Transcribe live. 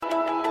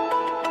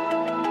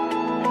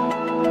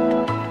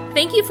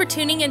Thank you for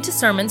tuning into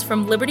sermons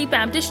from Liberty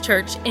Baptist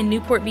Church in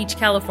Newport Beach,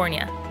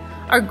 California.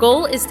 Our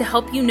goal is to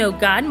help you know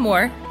God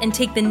more and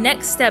take the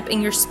next step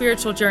in your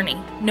spiritual journey,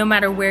 no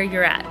matter where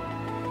you're at.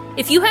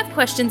 If you have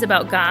questions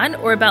about God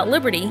or about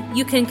Liberty,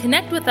 you can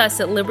connect with us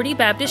at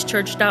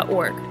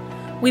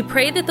libertybaptistchurch.org. We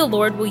pray that the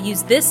Lord will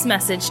use this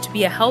message to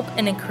be a help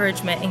and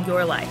encouragement in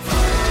your life.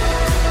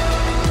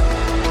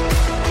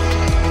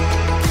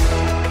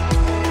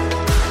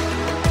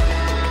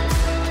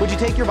 Would you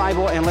take your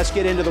Bible and let's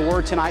get into the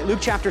Word tonight. Luke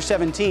chapter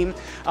 17.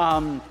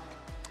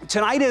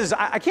 Tonight is,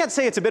 I can't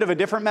say it's a bit of a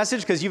different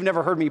message because you've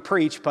never heard me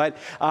preach, but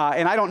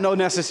and I don't know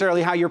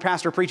necessarily how your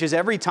pastor preaches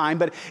every time,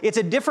 but it's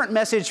a different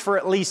message for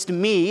at least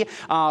me.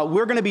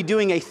 We're going to be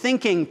doing a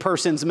thinking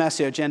person's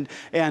message, and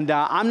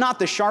I'm not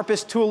the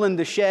sharpest tool in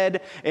the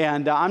shed,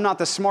 and I'm not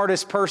the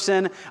smartest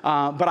person,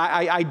 but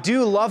I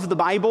do love the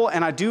Bible,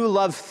 and I do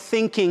love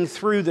thinking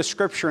through the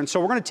Scripture, and so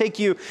we're going to take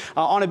you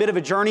on a bit of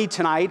a journey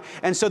tonight,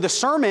 and so the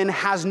sermon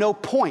has no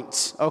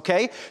points,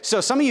 okay?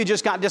 So some of you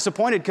just got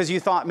disappointed because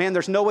you thought, man,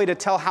 there's no way to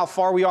tell how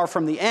far we are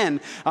from the end.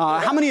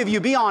 How many of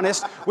you, be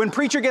honest, when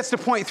preacher gets to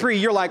point 3,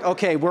 you're like,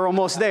 okay, we're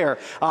almost there.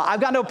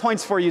 I've got no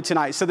points for you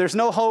tonight, so there's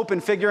no hope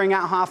in figuring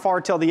out how far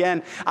till the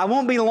end. I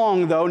won't be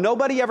long, though.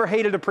 Nobody ever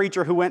hated a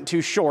preacher who went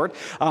too short.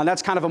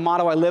 That's kind of a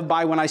motto I live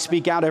by when I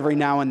speak out every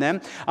now and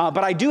then.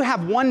 But I do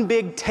have one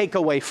big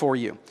takeaway for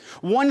you.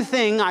 One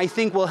thing I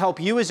think will help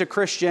you as a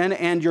Christian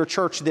and your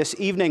church this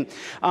evening.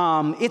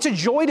 It's a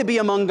joy to be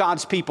among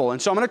God's people.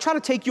 And so I'm going to try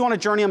to take you on a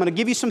journey. I'm going to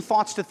give you some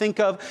thoughts to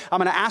think of. I'm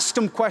going to ask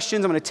some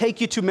questions. I'm going to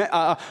take you to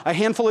a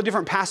handful of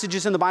different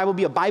passages in the Bible. It'll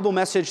be a Bible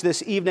message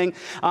this evening.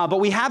 But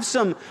we have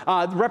some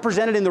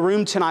represented in the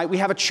room tonight. We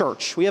have a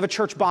church. We have a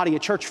church body, a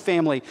church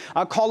family.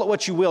 Call it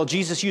what you will.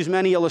 Jesus used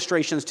many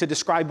illustrations to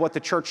describe what the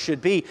church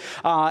should be.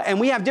 And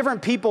we have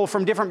different people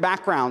from different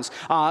backgrounds.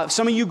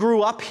 Some of you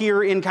grew up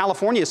here in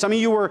California.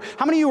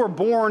 How many of you were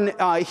born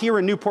here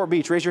in Newport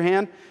Beach? Raise your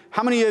hand.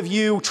 How many of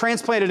you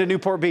transplanted to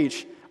Newport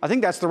Beach? I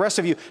think that's the rest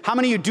of you. How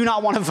many of you do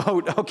not want to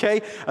vote,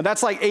 okay?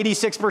 That's like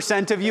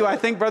 86% of you, I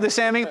think, Brother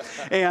Sammy.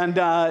 And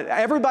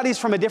everybody's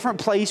from a different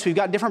place. We've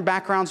got different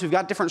backgrounds. We've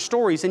got different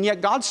stories. And yet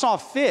God saw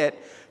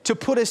fit to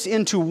put us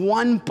into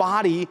one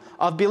body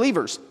of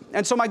believers.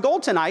 And so my goal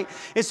tonight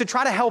is to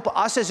try to help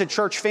us as a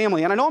church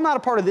family. And I know I'm not a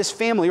part of this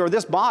family or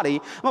this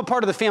body. I'm a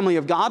part of the family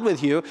of God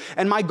with you.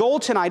 And my goal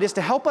tonight is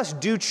to help us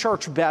do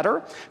church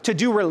better, to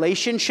do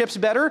relationships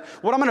better.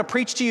 What I'm going to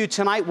preach to you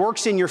tonight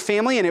works in your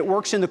family and it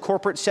works in the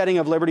corporate setting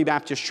of Liberty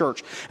Baptist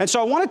Church. And so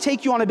I want to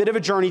take you on a bit of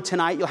a journey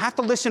tonight. You'll have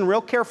to listen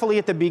real carefully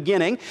at the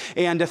beginning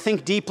and to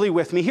think deeply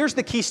with me. Here's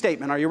the key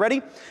statement. Are you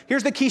ready?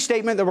 Here's the key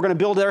statement that we're going to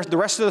build the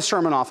rest of the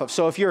sermon off of.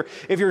 So if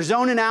you're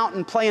zoning out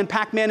and playing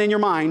Pac-Man in your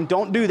mind,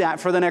 don't do that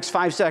for the next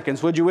 5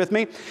 seconds. Would you with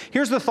me?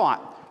 Here's the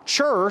thought.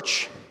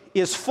 Church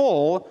is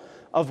full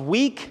of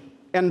weak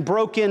and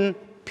broken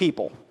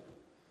people.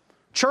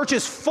 Church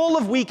is full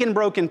of weak and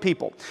broken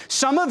people.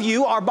 Some of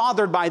you are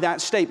bothered by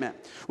that statement.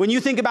 When you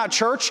think about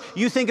church,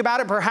 you think about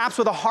it perhaps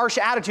with a harsh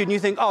attitude and you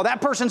think, oh,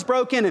 that person's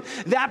broken and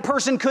that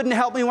person couldn't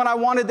help me when I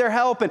wanted their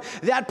help and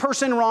that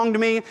person wronged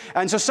me.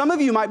 And so some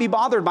of you might be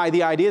bothered by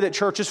the idea that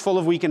church is full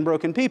of weak and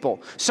broken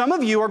people. Some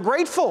of you are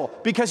grateful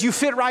because you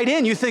fit right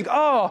in. You think,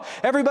 oh,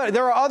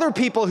 there are other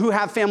people who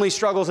have family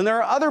struggles and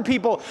there are other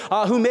people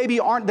who maybe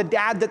aren't the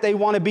dad that they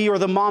want to be or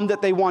the mom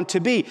that they want to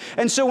be.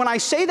 And so when I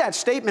say that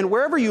statement,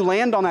 wherever you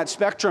land on that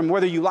spectrum,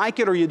 whether you like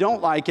it or you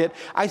don't like it,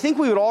 I think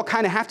we would all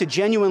kind of have to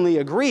genuinely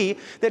agree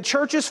that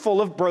church is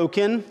full of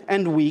broken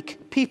and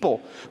weak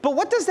people. But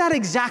what does that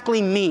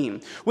exactly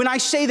mean? When I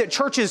say that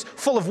church is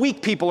full of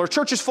weak people or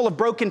church is full of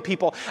broken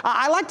people,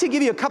 I like to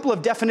give you a couple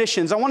of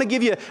definitions. I want to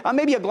give you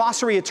maybe a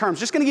glossary of terms.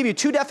 Just going to give you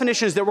 2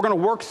 definitions that we're going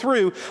to work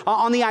through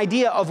on the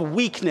idea of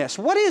weakness.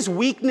 What is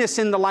weakness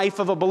in the life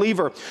of a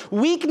believer?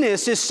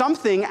 Weakness is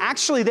something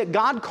actually that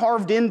God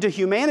carved into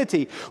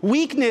humanity.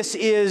 Weakness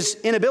is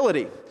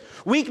inability.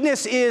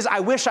 Weakness is, I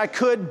wish I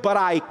could, but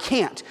I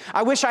can't.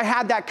 I wish I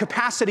had that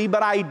capacity,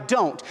 but I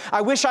don't.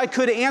 I wish I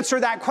could answer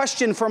that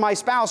question for my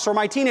spouse or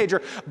my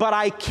teenager, but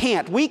I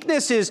can't.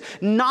 Weakness is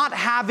not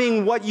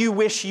having what you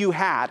wish you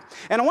had.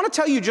 And I want to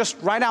tell you just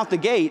right out the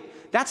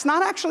gate, that's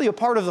not actually a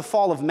part of the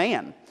fall of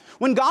man.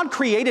 When God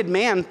created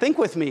man, think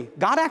with me,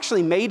 God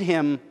actually made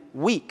him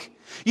weak.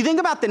 You think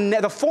about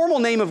the formal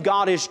name of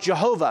God is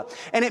Jehovah,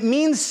 and it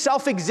means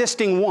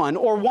self-existing one,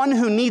 or one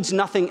who needs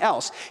nothing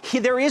else.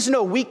 There is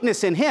no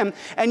weakness in him,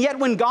 and yet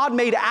when God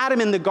made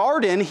Adam in the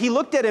garden, he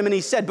looked at him and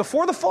he said,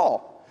 before the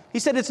fall, he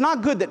said, it's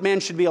not good that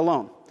man should be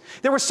alone.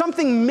 There was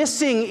something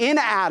missing in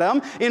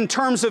Adam in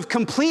terms of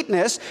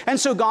completeness, and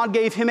so God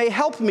gave him a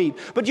helpmeet.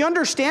 But you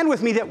understand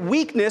with me that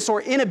weakness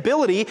or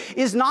inability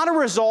is not a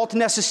result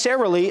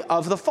necessarily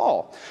of the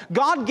fall.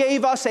 God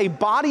gave us a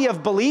body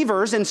of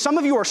believers, and some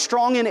of you are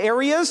strong in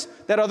areas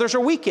that others are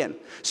weak in.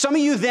 Some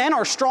of you then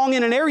are strong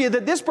in an area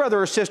that this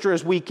brother or sister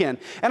is weak in.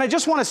 And I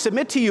just want to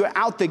submit to you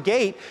out the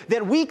gate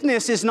that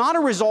weakness is not a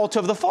result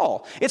of the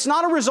fall. It's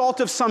not a result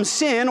of some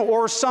sin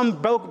or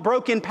some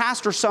broken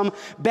past or some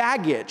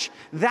baggage.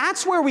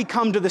 That's where we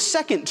come to the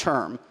second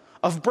term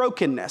of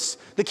brokenness.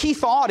 The key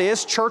thought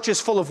is church is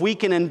full of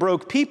weak and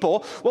broke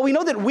people. Well, we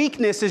know that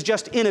weakness is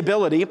just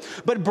inability,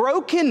 but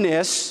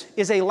brokenness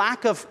is a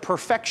lack of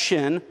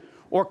perfection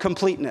or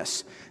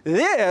completeness.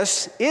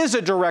 This is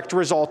a direct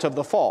result of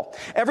the fall.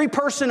 Every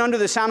person under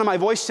the sound of my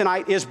voice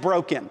tonight is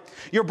broken.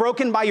 You're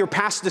broken by your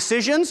past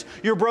decisions.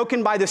 You're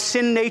broken by the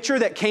sin nature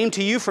that came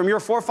to you from your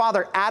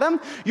forefather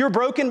Adam. You're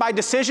broken by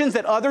decisions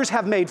that others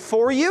have made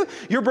for you.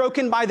 You're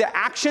broken by the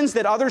actions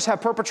that others have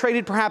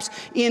perpetrated perhaps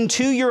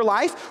into your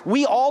life.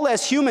 We all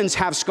as humans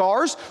have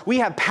scars. We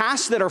have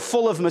pasts that are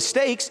full of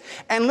mistakes.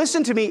 And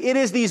listen to me, it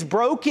is these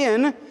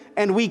broken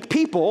and weak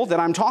people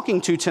that I'm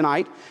talking to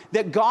tonight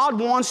that God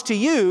wants to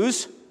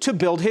use to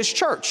build his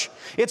church.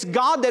 It's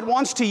God that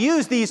wants to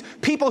use these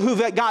people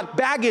who've got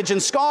baggage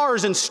and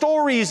scars and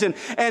stories and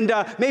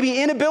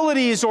maybe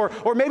inabilities, or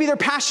maybe they're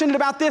passionate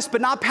about this but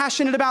not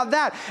passionate about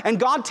that. And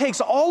God takes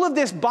all of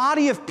this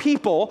body of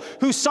people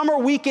who some are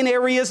weak in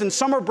areas and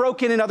some are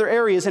broken in other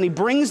areas, and he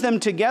brings them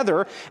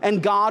together,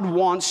 and God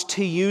wants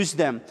to use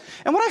them.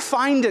 And what I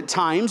find at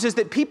times is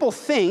that people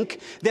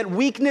think that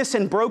weakness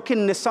and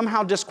brokenness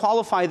somehow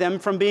disqualify them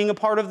from being a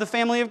part of the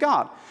family of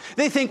God.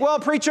 They think, well,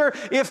 preacher,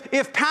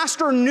 if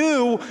Pastor knew,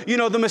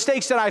 the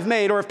mistakes that I've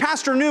made, or if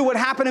Pastor knew what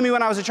happened to me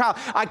when I was a child,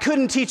 I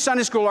couldn't teach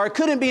Sunday school, or I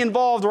couldn't be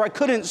involved, or I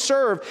couldn't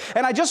serve.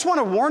 And I just want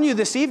to warn you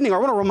this evening, or I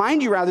want to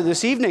remind you rather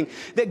this evening,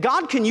 that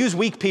God can use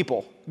weak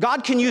people.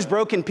 God can use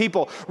broken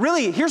people.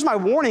 Really, here's my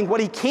warning.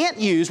 What he can't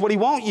use, what he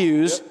won't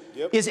use,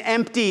 is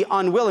empty,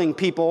 unwilling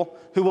people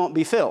who won't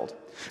be filled.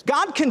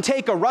 God can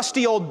take a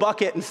rusty old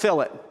bucket and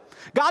fill it.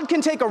 God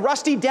can take a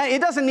rusty dent.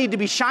 It doesn't need to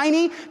be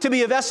shiny to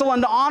be a vessel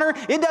unto honor.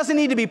 It doesn't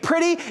need to be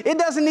pretty. It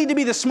doesn't need to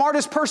be the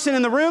smartest person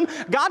in the room.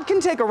 God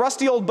can take a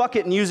rusty old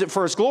bucket and use it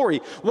for his glory.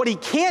 What he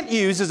can't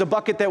use is a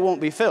bucket that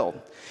won't be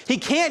filled. He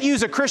can't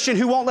use a Christian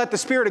who won't let the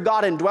Spirit of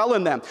God indwell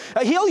in them.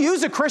 He'll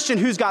use a Christian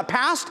who's got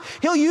past.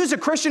 He'll use a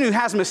Christian who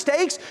has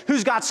mistakes,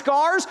 who's got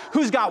scars,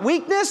 who's got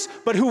weakness,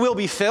 but who will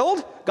be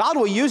filled. God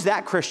will use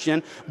that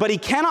Christian, but he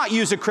cannot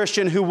use a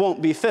Christian who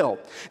won't be filled.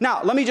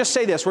 Now, let me just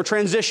say this. We're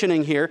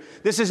transitioning here.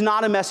 This is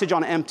not a message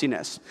on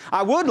emptiness.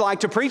 I would like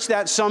to preach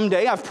that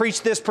someday. I've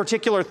preached this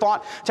particular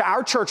thought to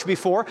our church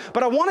before,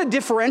 but I want to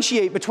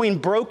differentiate between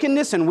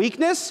brokenness and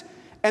weakness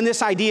and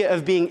this idea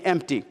of being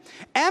empty.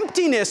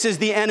 Emptiness is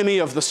the enemy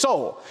of the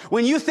soul.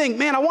 When you think,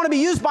 man, I want to be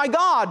used by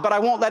God, but I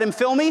won't let him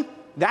fill me,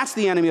 that's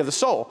the enemy of the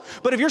soul.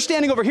 But if you're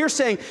standing over here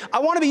saying, I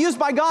want to be used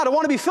by God, I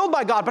want to be filled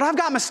by God, but I've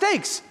got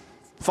mistakes,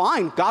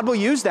 fine, God will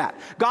use that.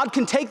 God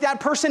can take that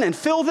person and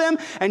fill them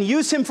and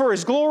use him for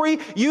his glory,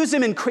 use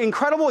him in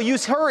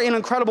use her in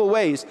incredible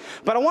ways.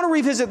 But I want to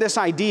revisit this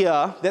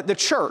idea that the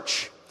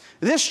church,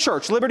 this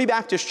church, Liberty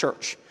Baptist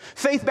Church,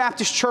 Faith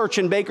Baptist Church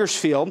in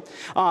Bakersfield,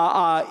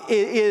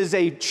 is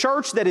a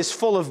church that is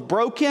full of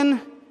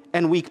broken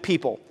and weak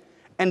people.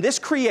 And this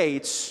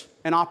creates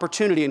an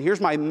opportunity, and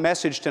here's my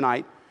message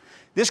tonight.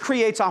 This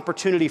creates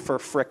opportunity for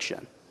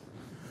friction.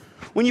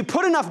 When you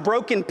put enough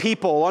broken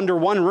people under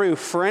one roof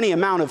for any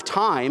amount of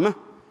time,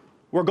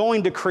 we're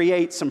going to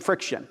create some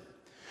friction.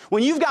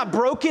 When you've got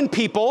broken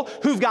people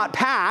who've got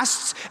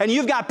pasts, and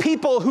you've got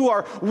people who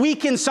are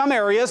weak in some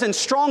areas and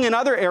strong in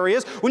other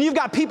areas, when you've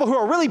got people who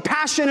are really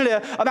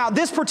passionate about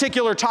this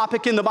particular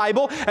topic in the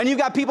Bible, and you've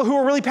got people who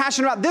are really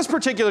passionate about this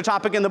particular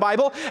topic in the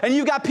Bible, and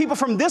you've got people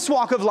from this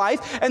walk of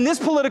life and this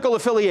political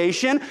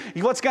affiliation,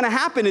 what's going to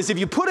happen is if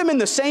you put them in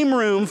the same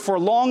room for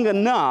long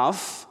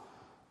enough,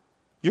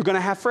 you're going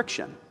to have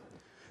friction.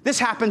 This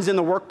happens in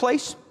the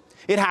workplace.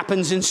 It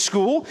happens in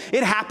school.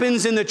 It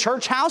happens in the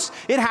church house.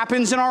 It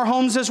happens in our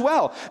homes as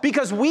well.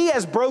 Because we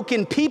as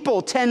broken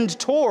people tend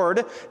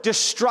toward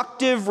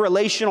destructive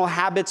relational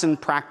habits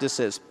and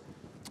practices.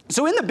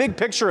 So in the big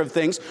picture of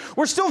things,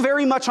 we're still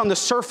very much on the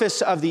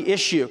surface of the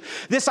issue.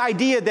 This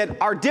idea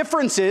that our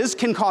differences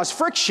can cause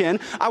friction,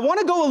 I want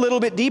to go a little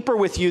bit deeper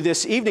with you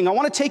this evening. I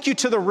want to take you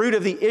to the root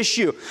of the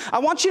issue. I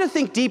want you to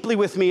think deeply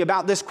with me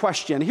about this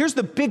question. Here's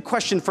the big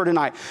question for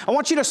tonight. I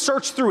want you to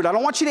search through it. I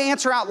don't want you to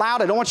answer out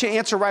loud. I don't want you to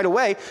answer right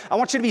away. I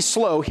want you to be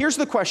slow. Here's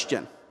the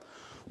question.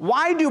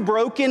 Why do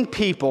broken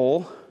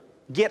people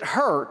get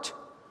hurt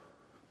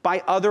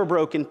by other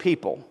broken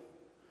people?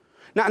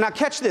 Now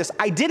catch this.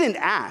 I didn't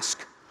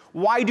ask,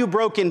 why do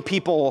broken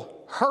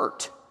people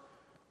hurt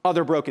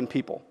other broken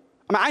people?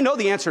 I mean, I know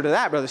the answer to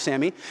that, Brother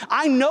Sammy.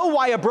 I know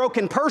why a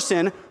broken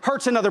person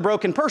hurts another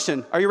broken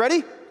person. Are you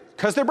ready?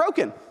 Because they're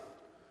broken.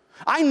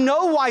 I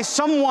know why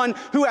someone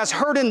who has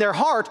hurt in their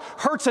heart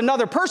hurts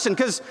another person,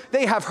 because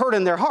they have hurt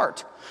in their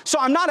heart. So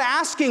I'm not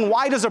asking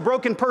why does a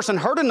broken person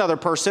hurt another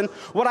person.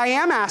 What I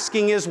am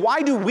asking is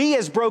why do we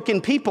as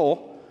broken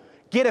people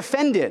get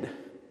offended,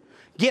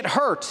 get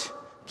hurt,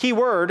 key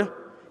word,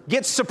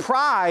 get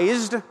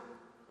surprised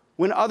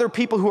when other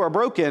people who are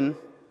broken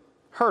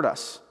hurt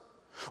us?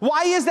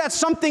 Why is that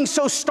something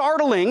so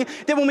startling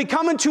that when we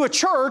come into a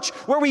church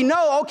where we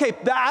know, okay,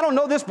 I don't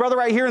know this brother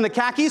right here in the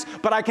khakis,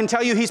 but I can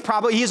tell you he's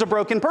a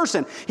broken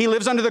person. He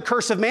lives under the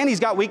curse of man. He's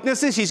got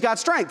weaknesses. He's got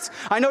strengths.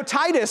 I know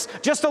Titus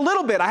just a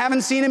little bit. I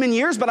haven't seen him in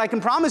years, but I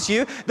can promise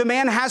you the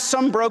man has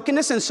some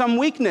brokenness and some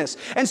weakness.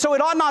 And so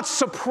it ought not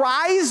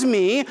surprise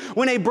me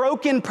when a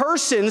broken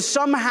person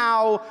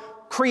somehow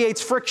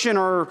creates friction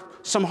or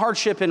some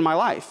hardship in my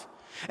life.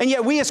 And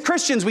yet we as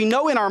Christians, we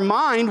know in our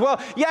mind,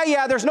 well,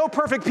 yeah, there's no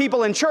perfect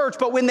people in church,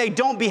 but when they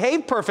don't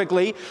behave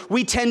perfectly,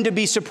 we tend to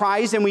be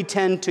surprised and we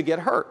tend to get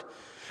hurt.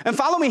 And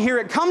follow me here,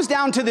 it comes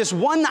down to this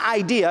one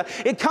idea.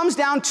 It comes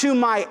down to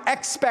my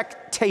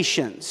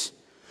expectations.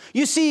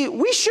 You see,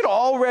 we should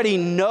already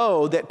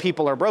know that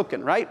people are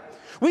broken, right?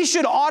 We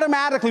should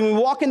automatically, when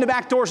we walk in the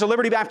back doors of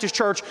Liberty Baptist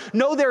Church,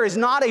 know there is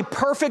not a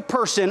perfect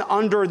person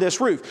under this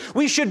roof.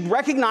 We should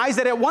recognize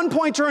that at one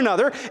point or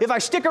another, if I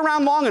stick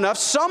around long enough,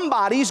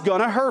 somebody's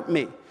gonna hurt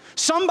me.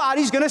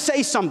 Somebody's gonna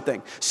say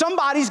something.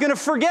 Somebody's gonna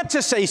forget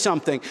to say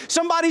something.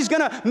 Somebody's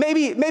gonna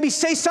maybe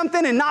say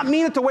something and not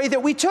mean it the way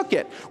that we took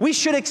it. We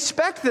should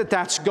expect that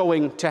that's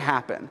going to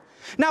happen.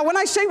 Now, when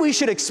I say we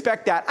should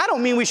expect that, I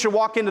don't mean we should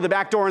walk into the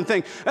back door and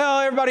think, oh,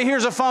 everybody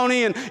here's a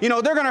phony and, they're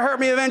going to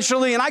hurt me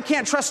eventually and I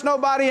can't trust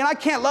nobody and I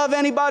can't love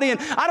anybody and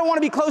I don't want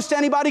to be close to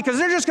anybody because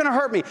they're just going to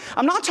hurt me.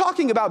 I'm not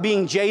talking about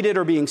being jaded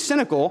or being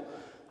cynical.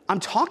 I'm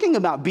talking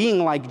about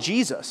being like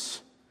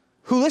Jesus,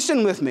 who,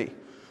 listen with me,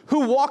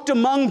 who walked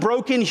among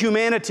broken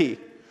humanity,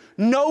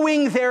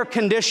 knowing their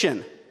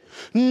condition,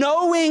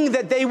 knowing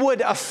that they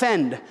would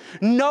offend,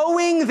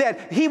 knowing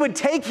that they would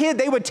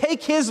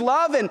take his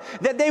love and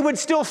that they would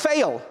still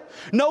fail,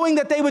 knowing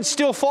that they would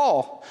still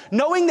fall,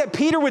 knowing that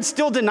Peter would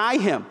still deny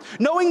him,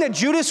 knowing that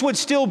Judas would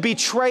still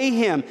betray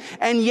him,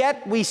 and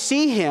yet we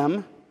see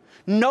him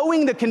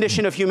knowing the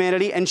condition of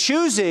humanity and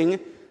choosing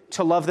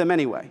to love them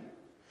anyway,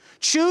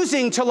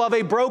 choosing to love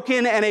a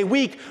broken and a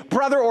weak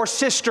brother or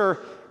sister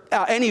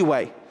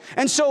anyway.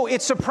 And so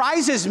it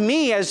surprises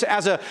me as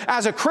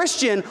a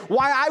Christian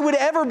why I would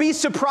ever be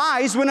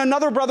surprised when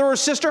another brother or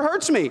sister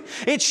hurts me.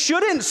 It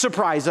shouldn't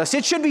surprise us.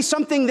 It should be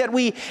something that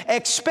we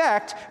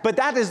expect, but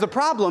that is the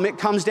problem. It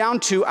comes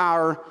down to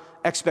our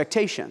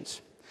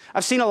expectations.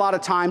 I've seen a lot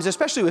of times,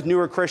 especially with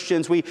newer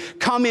Christians, we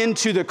come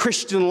into the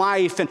Christian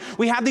life and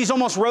we have these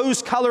almost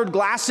rose-colored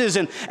glasses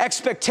and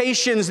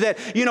expectations that,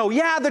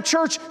 the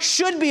church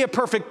should be a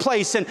perfect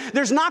place and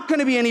there's not going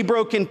to be any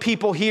broken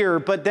people here,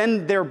 but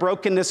then their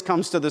brokenness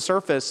comes to the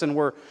surface and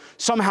we're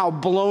somehow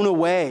blown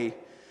away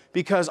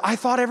because I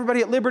thought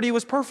everybody at Liberty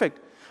was perfect.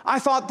 I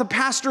thought the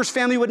pastor's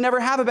family would never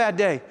have a bad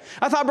day.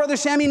 I thought Brother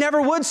Sammy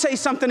never would say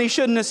something he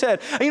shouldn't have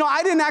said.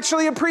 I didn't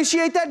actually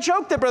appreciate that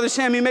joke that Brother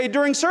Sammy made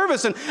during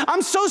service. And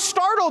I'm so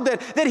startled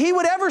that he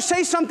would ever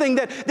say something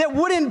that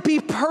wouldn't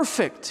be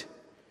perfect.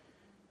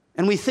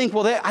 And we think,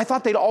 I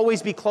thought they'd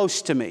always be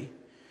close to me.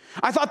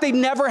 I thought they'd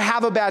never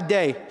have a bad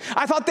day.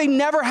 I thought they'd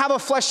never have a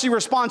fleshly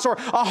response or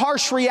a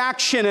harsh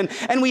reaction.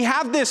 And we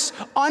have this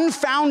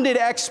unfounded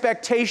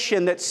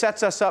expectation that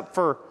sets us up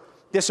for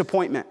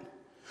disappointment.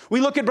 We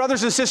look at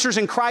brothers and sisters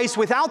in Christ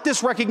without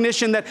this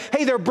recognition that,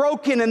 hey, they're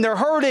broken and they're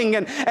hurting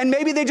and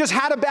maybe they just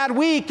had a bad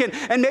week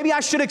and maybe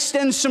I should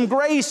extend some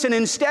grace. And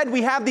instead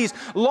we have these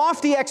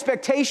lofty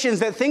expectations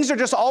that things are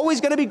just always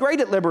going to be great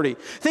at Liberty.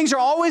 Things are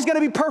always going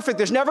to be perfect.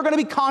 There's never going to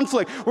be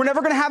conflict. We're never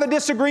going to have a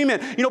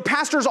disagreement.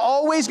 Pastor's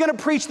always going to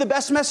preach the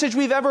best message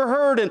we've ever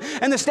heard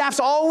and the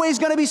staff's always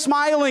going to be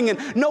smiling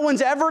and no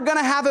one's ever going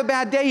to have a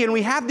bad day. And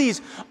we have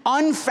these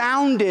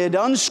unfounded,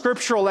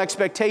 unscriptural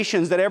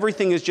expectations that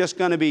everything is just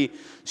going to be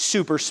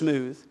super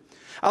smooth.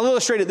 I'll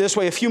illustrate it this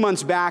way. A few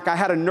months back, I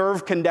had a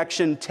nerve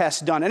conduction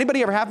test done.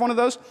 Anybody ever have one of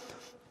those?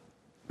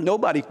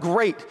 Nobody.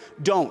 Great.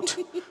 Don't.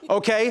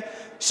 Okay?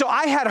 So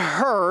I had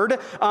heard,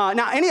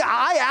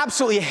 I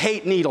absolutely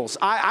hate needles.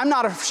 I'm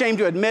not ashamed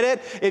to admit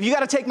it. If you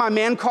got to take my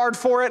man card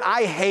for it,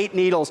 I hate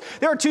needles.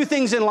 There are two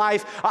things in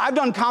life. I've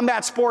done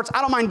combat sports.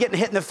 I don't mind getting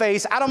hit in the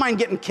face. I don't mind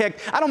getting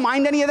kicked. I don't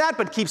mind any of that,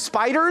 but keep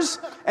spiders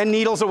and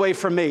needles away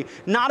from me.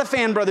 Not a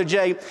fan, Brother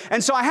Jay.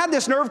 And so I had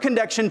this nerve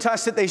conduction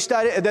test that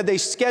they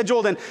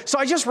scheduled, and so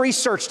I just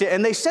researched it,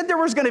 and they said there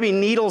was going to be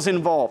needles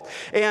involved.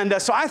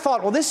 And so I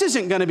thought, this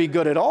isn't going to be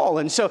good at all.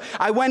 And so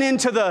I went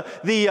into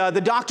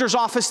the doctor's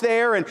office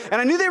there, and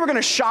I knew they were going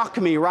to shock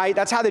me, right?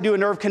 That's how they do a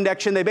nerve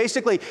conduction. They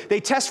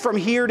test from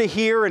here to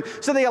here, and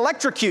so they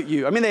electrocute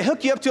you. They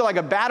hook you up to like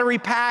a battery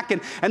pack,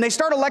 and they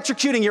start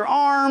electrocuting your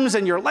arms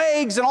and your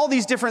legs and all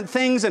these different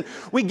things. And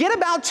we get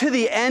about to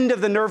the end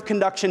of the nerve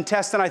conduction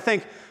test, and I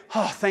think,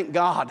 oh, thank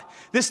God.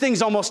 This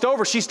thing's almost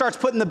over. She starts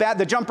putting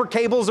the jumper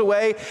cables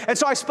away. And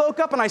so I spoke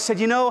up and I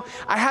said,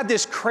 I had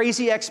this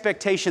crazy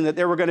expectation that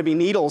there were going to be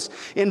needles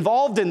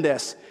involved in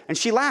this. And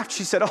she laughed.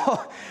 She said,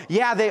 oh,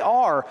 yeah, they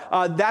are.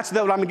 That's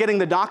what I'm getting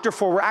the doctor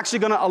for. We're actually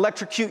going to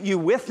electrocute you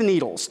with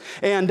needles.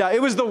 And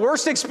it was the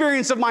worst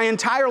experience of my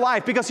entire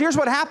life because here's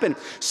what happened.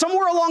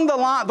 Somewhere along the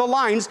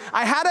lines,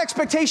 I had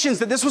expectations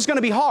that this was going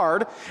to be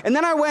hard. And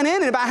then I went in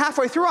and about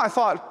halfway through, I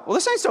thought,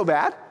 this ain't so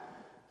bad.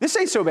 This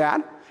ain't so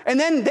bad. And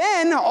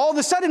then all of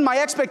a sudden my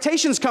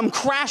expectations come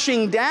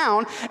crashing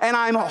down and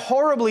I'm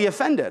horribly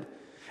offended.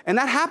 And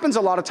that happens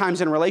a lot of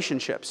times in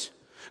relationships.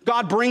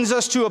 God brings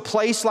us to a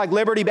place like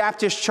Liberty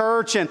Baptist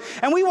Church and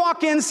we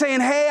walk in saying,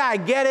 hey, I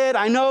get it.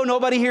 I know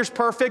nobody here's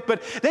perfect.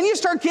 But then you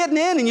start getting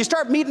in and you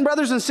start meeting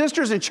brothers and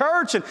sisters in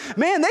church and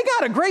man, they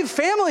got a great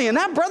family and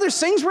that brother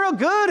sings real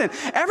good and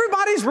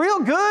everybody's real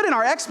good and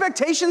our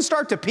expectations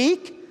start to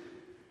peak.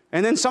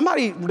 And then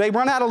they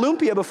run out of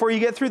lumpia before you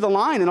get through the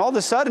line and all of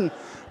a sudden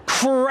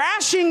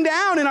crashing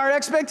down in our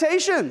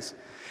expectations.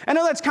 I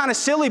know that's kind of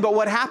silly, but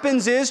what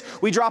happens is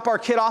we drop our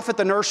kid off at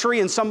the nursery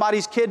and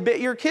somebody's kid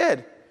bit your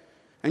kid.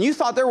 And you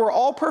thought there were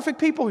all perfect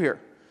people here.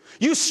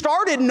 You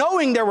started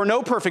knowing there were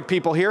no perfect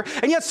people here,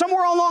 and yet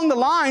somewhere along the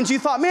lines you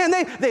thought, man,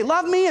 they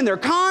love me and they're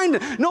kind,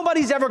 and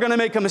nobody's ever going to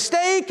make a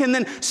mistake, and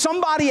then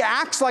somebody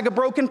acts like a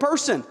broken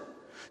person.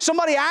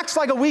 Somebody acts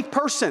like a weak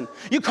person.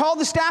 You call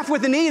the staff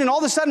with a need and all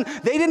of a sudden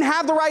they didn't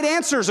have the right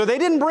answers or they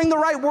didn't bring the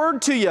right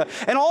word to you.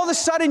 And all of a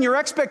sudden your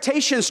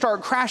expectations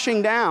start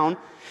crashing down.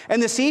 And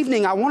this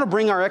evening I want to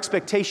bring our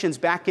expectations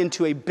back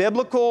into a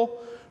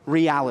biblical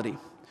reality.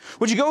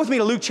 Would you go with me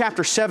to Luke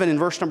chapter 7 and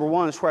verse number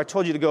 1? That's where I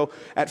told you to go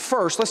at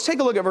first. Let's take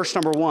a look at verse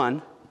number 1.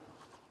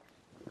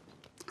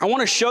 I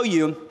want to show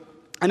you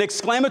an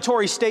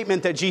exclamatory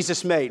statement that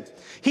Jesus made.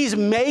 He's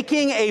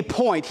making a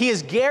point. He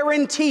is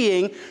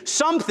guaranteeing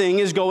something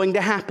is going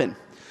to happen.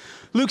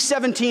 Luke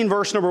 17,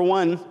 verse number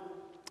 1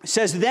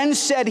 says, then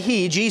said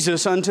he,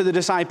 Jesus, unto the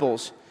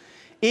disciples,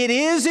 it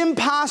is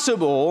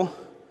impossible,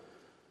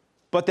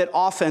 but that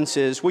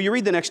offenses, will you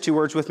read the next two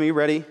words with me?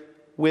 Ready?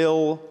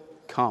 Will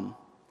come.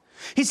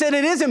 He said,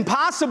 it is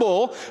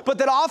impossible, but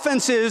that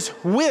offenses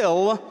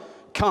will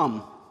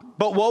come.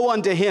 But woe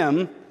unto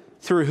him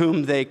through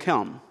whom they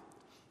come.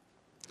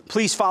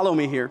 Please follow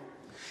me here.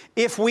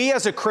 If we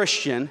as a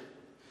Christian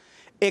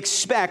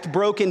expect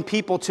broken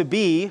people to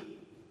be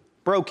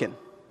broken,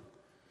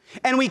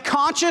 and we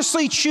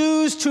consciously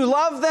choose to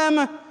love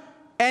them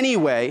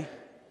anyway,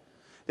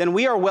 then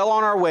we are well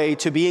on our way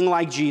to being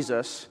like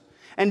Jesus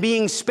and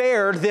being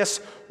spared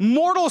this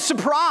mortal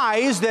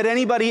surprise that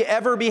anybody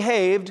ever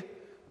behaved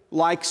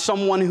like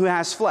someone who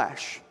has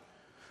flesh.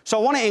 So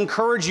I want to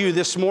encourage you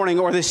this morning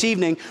or this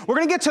evening. We're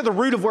going to get to the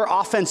root of where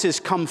offenses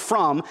come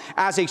from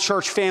as a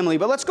church family.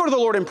 But let's go to the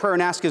Lord in prayer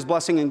and ask his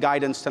blessing and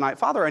guidance tonight.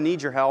 Father, I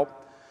need your help.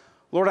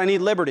 Lord, I need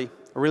liberty.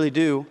 I really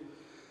do.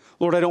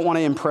 Lord, I don't want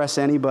to impress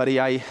anybody.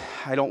 I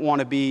don't want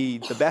to be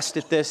the best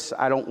at this.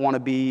 I don't want to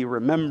be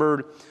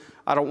remembered.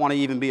 I don't want to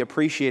even be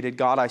appreciated.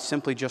 God, I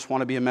simply just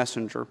want to be a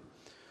messenger.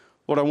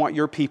 Lord, I want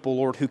your people,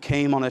 Lord, who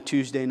came on a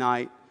Tuesday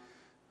night,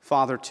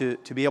 Father, to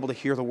be able to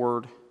hear the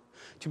word,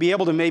 to be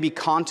able to maybe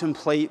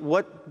contemplate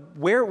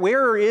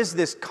where is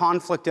this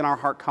conflict in our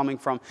heart coming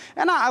from?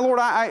 And Lord,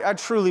 I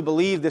truly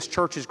believe this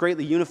church is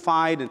greatly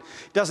unified and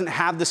doesn't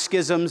have the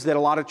schisms that a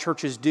lot of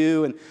churches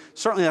do. And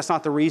certainly that's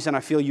not the reason I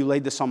feel you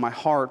laid this on my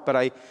heart. But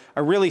I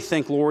really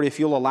think, Lord, if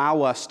you'll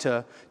allow us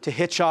to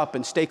hitch up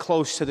and stay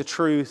close to the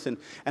truth and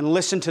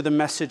listen to the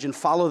message and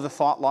follow the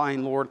thought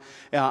line, Lord,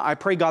 I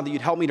pray, God, that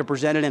you'd help me to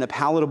present it in a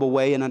palatable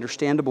way, an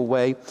understandable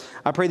way.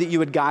 I pray that you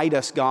would guide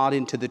us, God,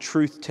 into the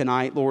truth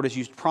tonight, Lord, as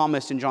you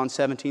promised in John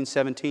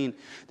 17:17,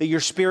 that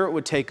your Spirit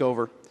would take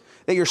over,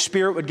 that your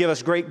Spirit would give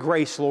us great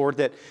grace, Lord,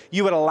 that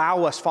you would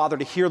allow us, Father,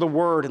 to hear the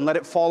word and let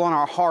it fall on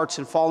our hearts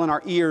and fall in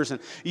our ears. And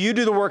you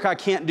do the work I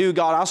can't do,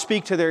 God. I'll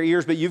speak to their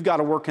ears, but you've got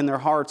to work in their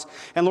hearts.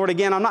 And Lord,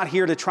 again, I'm not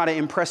here to try to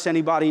impress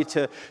anybody,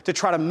 to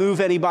try to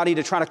move anybody,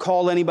 to try to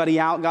call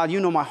anybody out. God, you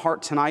know my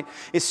heart tonight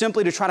is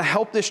simply to try to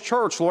help this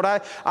church. Lord,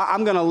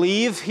 I'm going to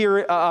leave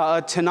here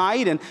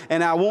tonight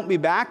and I won't be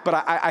back, but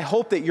I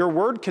hope that your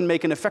word can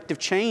make an effective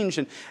change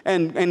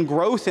and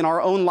growth in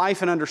our own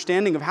life and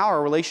understanding of how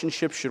our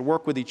relationships should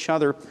work with each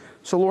other.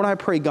 So Lord, I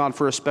pray, God,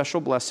 for a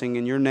special blessing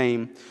in your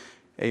name.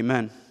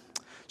 Amen.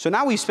 So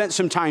now we've spent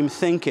some time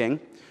thinking,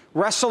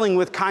 wrestling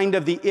with kind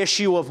of the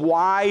issue of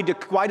why do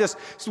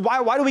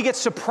we get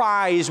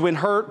surprised when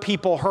hurt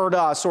people hurt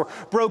us or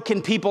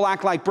broken people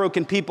act like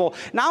broken people.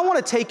 Now I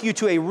want to take you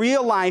to a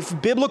real life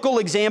biblical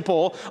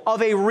example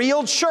of a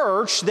real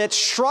church that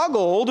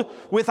struggled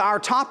with our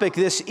topic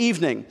this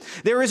evening.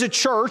 There is a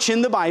church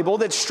in the Bible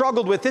that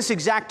struggled with this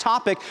exact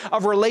topic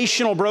of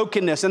relational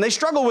brokenness, and they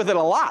struggled with it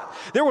a lot.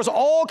 There was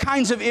all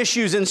kinds of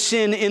issues and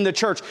sin in the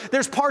church.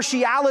 There's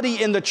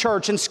partiality in the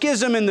church and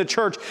schism in the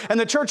church, and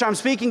the church I'm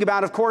speaking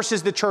about, of course,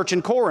 is the church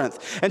in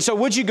Corinth. And so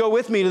would you go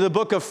with me to the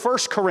book of 1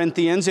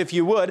 Corinthians, if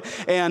you would,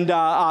 and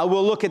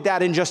we'll look at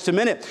that in just a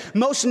minute.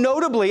 Most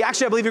notably,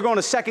 actually, I believe you're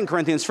going to 2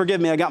 Corinthians. Forgive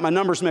me, I got my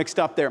numbers mixed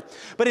up there.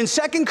 But in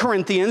 2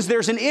 Corinthians,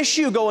 there's an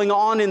issue going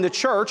on in the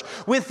church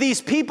with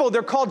these people.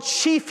 They're called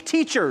chief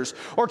teachers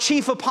or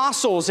chief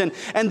apostles. And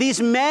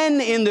these men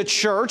in the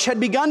church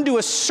had begun to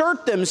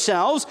assert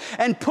themselves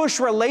and push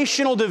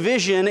relational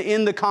division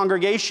in the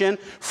congregation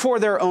for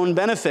their own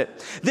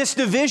benefit. This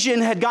division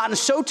had gotten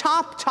so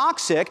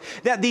toxic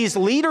toxic that these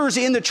leaders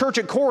in the church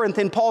at Corinth,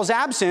 in Paul's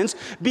absence,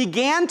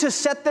 began to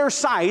set their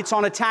sights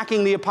on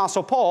attacking the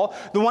Apostle Paul,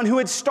 the one who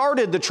had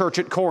started the church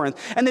at Corinth.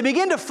 And they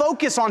began to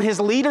focus on his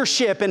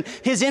leadership and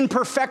his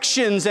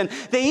imperfections, and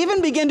they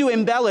even begin to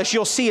embellish,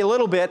 you'll see a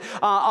little bit,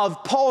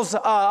 of Paul's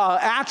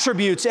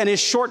attributes and his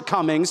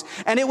shortcomings,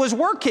 and it was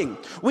working.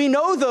 We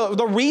know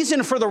the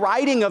reason for the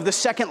writing of the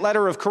second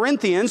letter of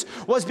Corinthians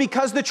was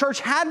because the church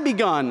had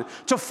begun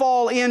to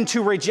fall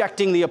into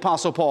rejecting the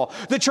Apostle Paul.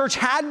 The church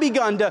had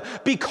begun to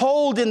be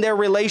cold in their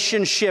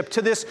relationship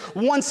to this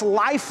once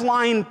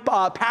lifeline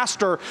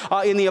pastor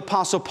in the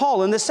Apostle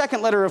Paul. And the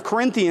second letter of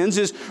Corinthians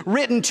is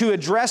written to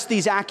address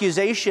these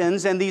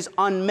accusations and these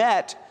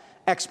unmet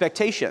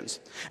expectations.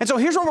 And so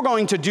here's what we're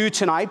going to do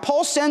tonight.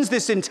 Paul sends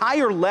this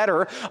entire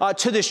letter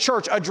to this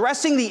church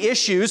addressing the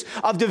issues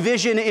of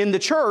division in the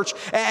church,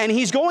 and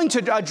he's going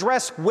to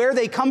address where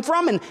they come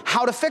from and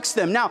how to fix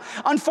them. Now,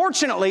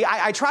 unfortunately,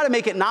 I try to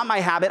make it not my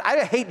habit.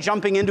 I hate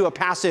jumping into a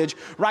passage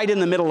right in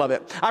the middle of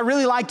it. I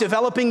really like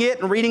developing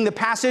it and reading the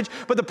passage,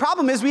 but the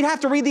problem is we'd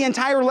have to read the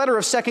entire letter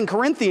of 2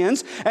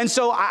 Corinthians, and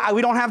so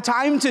we don't have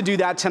time to do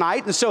that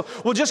tonight, and so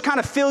we'll just kind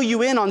of fill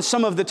you in on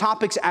some of the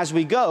topics as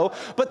we go.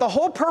 But the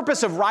whole purpose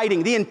of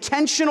writing, the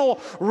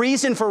intentional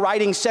reason for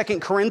writing 2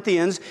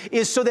 Corinthians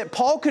is so that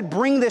Paul could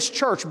bring this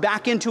church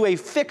back into a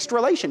fixed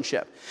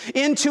relationship,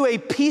 into a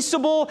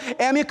peaceable,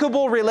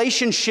 amicable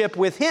relationship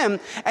with him.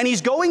 And he's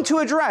going to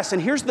address,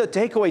 and here's the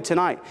takeaway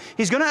tonight,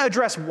 he's going to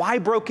address why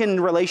broken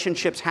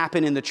relationships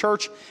happen in the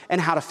church and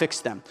how to fix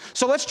them.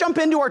 So let's jump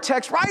into our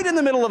text right in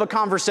the middle of a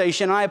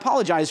conversation, and I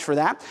apologize for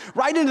that,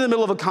 right into the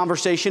middle of a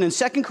conversation in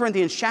 2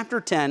 Corinthians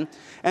chapter 10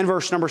 and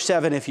verse number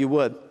 7, if you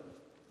would.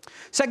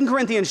 2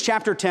 Corinthians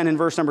chapter 10 and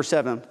verse number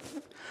 7.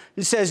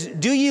 It says,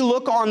 "Do ye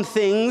look on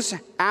things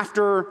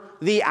after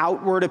the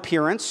outward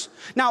appearance?"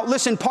 Now,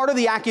 listen, part of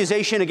the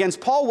accusation against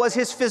Paul was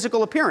his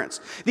physical appearance.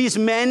 These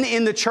men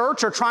in the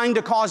church are trying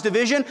to cause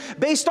division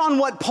based on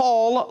what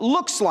Paul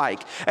looks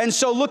like. And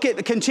so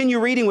continue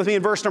reading with me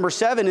in verse number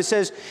 7. It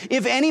says,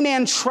 "If any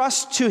man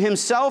trust to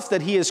himself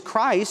that he is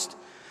Christ,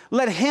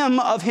 let him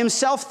of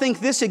himself think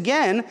this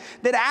again,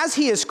 that as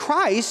he is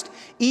Christ,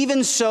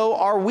 even so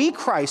are we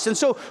Christ." And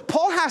so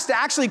Paul has to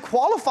actually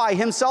qualify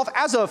himself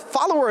as a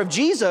follower of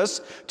Jesus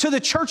to the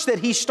church that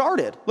he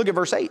started. Look at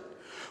verse 8.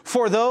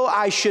 "For though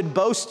I should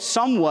boast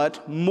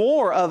somewhat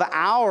more of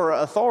our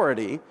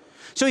authority."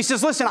 So he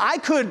says, listen, I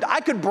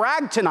could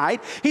brag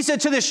tonight. He said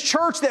to this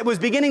church that was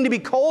beginning to be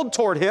cold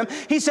toward him,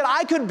 he said,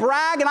 I could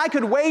brag and I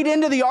could wade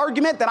into the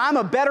argument that I'm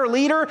a better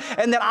leader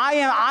and that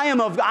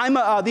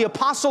I'm the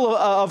apostle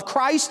of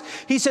Christ.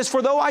 He says,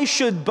 "For though I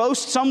should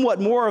boast somewhat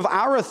more of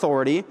our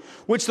authority,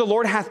 which the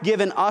Lord hath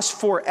given us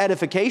for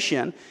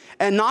edification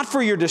and not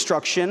for your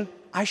destruction,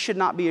 I should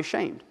not be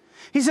ashamed."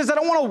 He says, I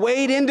don't want to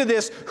wade into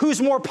this,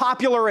 who's more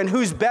popular and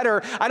who's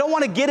better. I don't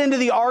want to get into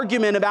the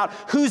argument about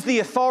who's the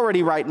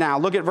authority right now.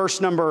 Look at verse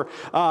number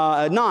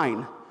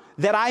 9.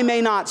 "That I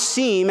may not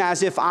seem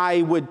as if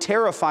I would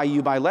terrify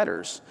you by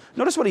letters."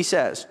 Notice what he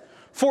says.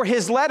 "For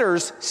his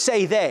letters,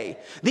 say they."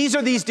 These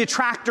are these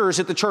detractors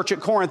at the church at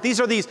Corinth. These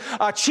are these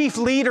chief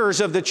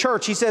leaders of the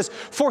church. He says,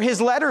 "For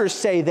his letters,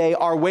 say they,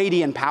 are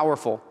weighty and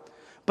powerful,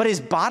 but his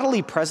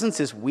bodily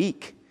presence is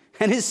weak,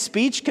 and his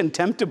speech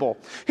contemptible."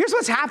 Here's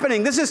what's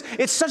happening.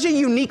 It's such a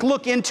unique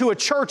look into a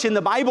church in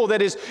the Bible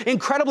that is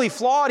incredibly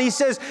flawed. He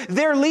says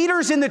there are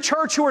leaders in the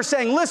church who are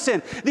saying,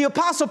 listen, the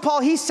Apostle Paul,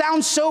 he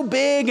sounds so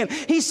big and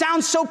he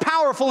sounds so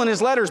powerful in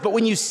his letters, but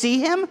when you see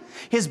him,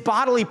 his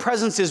bodily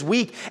presence is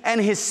weak and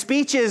his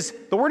speech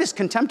the word is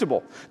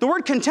contemptible. The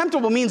word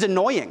contemptible means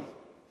annoying.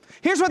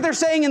 Here's what they're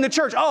saying in the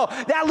church. Oh,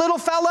 that little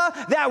fella,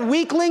 that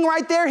weakling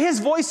right there, his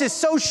voice is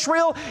so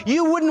shrill,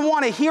 you wouldn't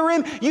want to hear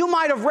him. You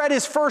might have read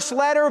his first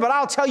letter, but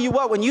I'll tell you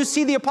what, when you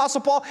see the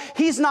Apostle Paul,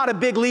 he's not a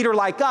big leader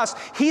like us.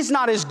 He's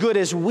not as good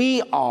as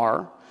we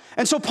are.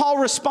 And so Paul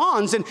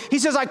responds, and he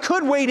says, I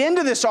could wade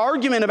into this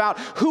argument about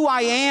who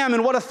I am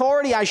and what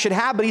authority I should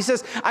have, but he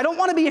says, I don't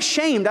want to be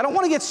ashamed. I don't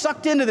want to get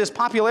sucked into this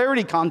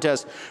popularity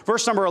contest.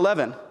 Verse number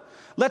 11,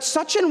 "Let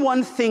such an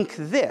one think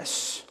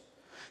this,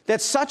 that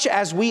such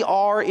as we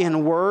are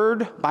in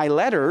word by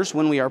letters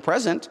when we are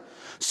present,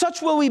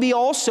 such will we be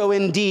also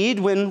indeed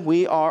when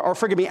we are,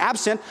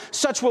 absent,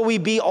 such will we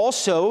be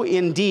also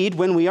indeed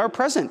when we are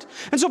present."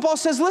 And so Paul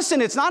says, listen,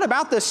 it's not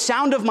about the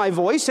sound of my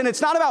voice, and it's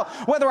not about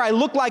whether I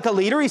look like a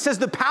leader. He says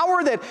the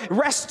power that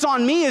rests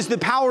on me is the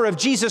power of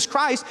Jesus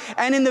Christ.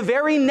 And in the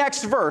very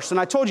next verse, and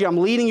I told you I'm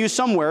leading you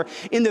somewhere,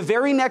 in the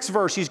very next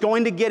verse, he's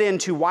going to get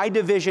into why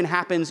division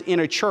happens in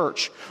a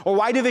church, or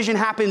why division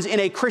happens in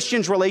a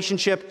Christian's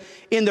relationship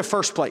in the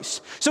first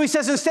place. So he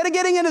says, instead of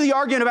getting into the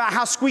argument about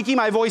how squeaky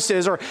my voice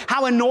is, or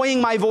how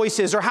annoying my voice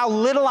is, or how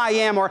little I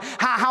am, or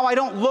how I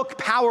don't look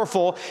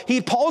powerful,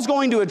 Paul's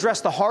going to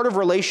address the heart of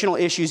relational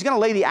issues. He's going to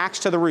lay the axe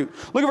to the root.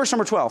 Look at verse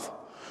number 12.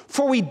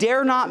 "For we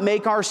dare not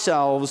make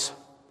ourselves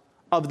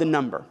of the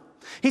number."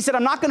 He said,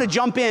 I'm not going to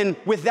jump in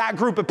with that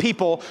group of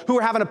people who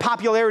are having a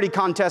popularity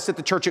contest at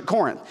the church at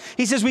Corinth.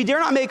 He says, we dare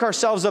not make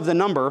ourselves of the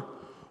number,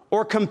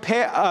 or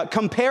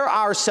compare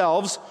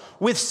ourselves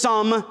with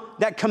some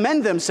that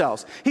commend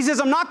themselves. He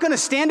says, I'm not going to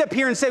stand up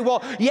here and say,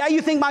 well, yeah,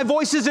 you think my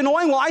voice is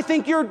annoying? Well, I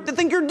think you're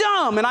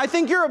dumb, and I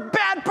think you're a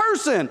bad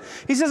person.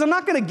 He says, I'm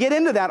not going to get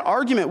into that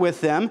argument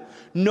with them.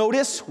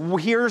 Notice,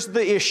 here's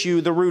the issue,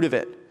 the root of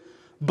it.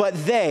 But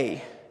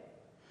they,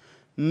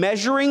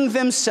 measuring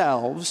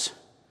themselves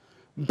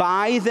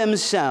by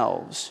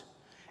themselves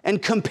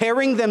and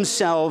comparing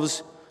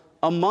themselves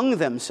among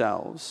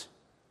themselves,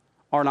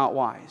 are not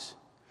wise.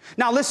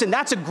 Now listen,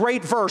 that's a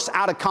great verse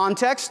out of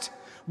context,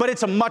 but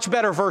it's a much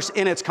better verse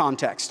in its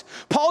context.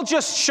 Paul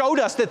just showed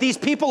us that these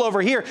people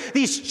over here,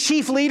 these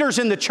chief leaders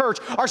in the church,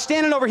 are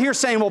standing over here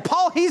saying, well,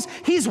 Paul,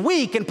 he's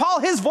weak, and Paul,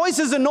 his voice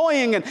is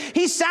annoying, and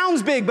he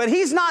sounds big, but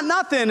he's not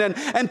nothing.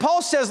 And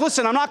Paul says,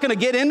 listen, I'm not going to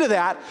get into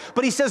that,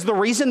 but he says the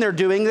reason they're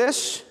doing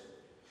this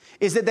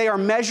is that they are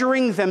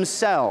measuring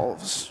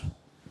themselves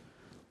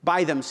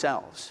by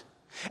themselves.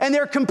 And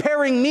they're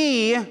comparing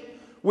me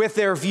with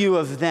their view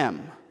of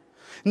them.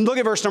 Look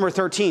at verse number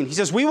 13. He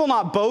says, we will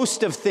not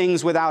boast of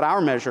things without our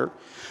measure,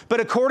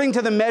 but according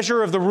to the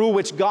measure of the rule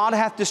which God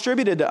hath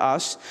distributed to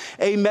us,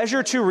 a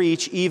measure to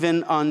reach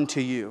even unto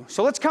you.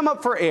 So let's come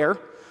up for air.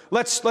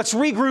 Let's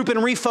regroup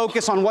and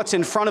refocus on what's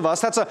in front of us.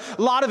 That's a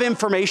lot of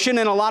information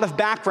and a lot of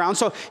background.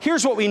 So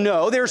here's what we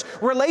know. There's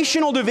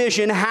relational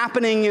division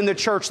happening in the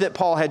church that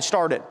Paul had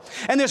started.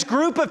 And this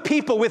group of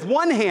people with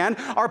one hand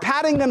are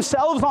patting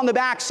themselves on the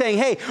back saying,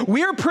 hey,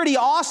 we're pretty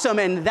awesome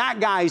and that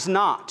guy's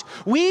not.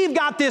 We've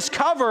got this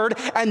covered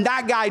and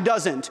that guy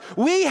doesn't.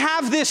 We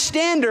have this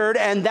standard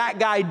and that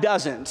guy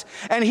doesn't.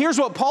 And here's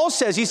what Paul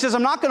says. He says,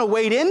 I'm not going to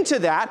wade into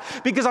that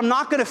because I'm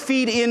not going to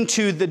feed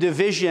into the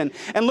division.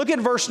 And look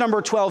at verse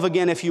number 12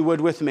 again, if you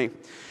would, with me.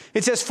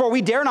 It says, for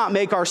we dare not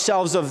make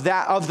ourselves of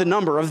the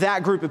number of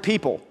that group of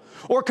people,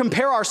 or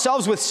compare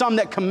ourselves with some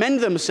that commend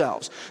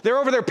themselves. They're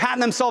over there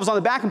patting themselves on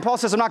the back, and Paul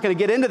says, I'm not going to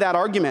get into that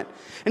argument.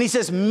 And he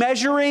says,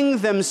 measuring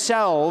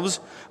themselves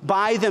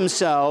by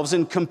themselves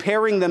and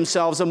comparing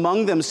themselves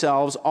among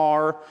themselves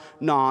are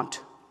not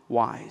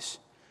wise.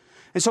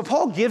 And so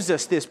Paul gives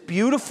us this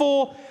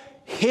beautiful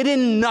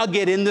hidden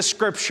nugget in the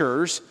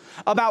scriptures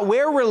about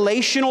where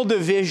relational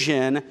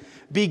division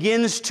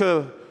begins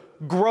to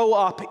grow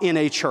up in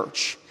a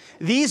church.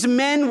 These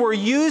men were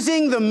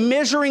using the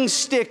measuring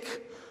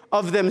stick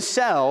of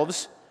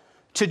themselves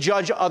to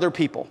judge other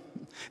people.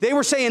 They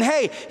were saying,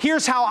 hey,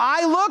 here's how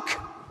I look.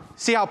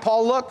 See how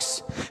Paul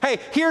looks? Hey,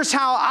 here's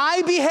how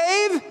I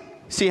behave.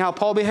 See how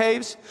Paul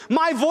behaves?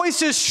 My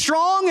voice is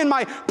strong and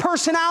my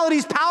personality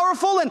is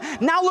powerful. And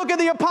now look at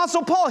the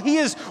Apostle Paul. He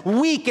is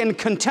weak and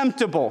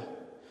contemptible.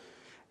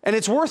 And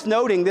it's worth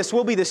noting, this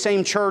will be the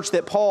same church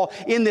that Paul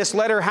in this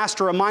letter has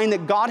to remind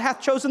that God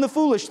hath chosen the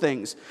foolish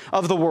things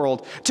of the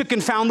world to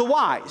confound the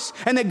wise,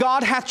 and that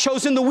God hath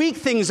chosen the weak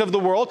things of the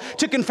world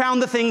to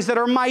confound the things that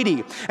are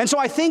mighty. And so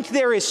I think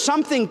there is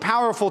something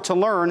powerful to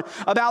learn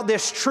about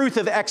this truth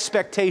of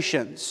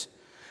expectations.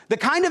 The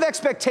kind of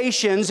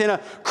expectations in a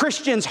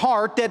Christian's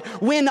heart that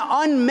when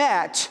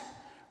unmet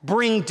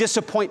bring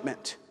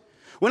disappointment.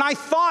 When I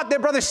thought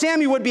that Brother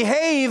Sammy would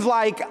behave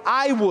like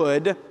I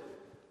would,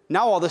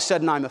 now all of a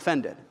sudden I'm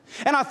offended.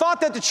 And I thought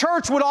that the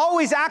church would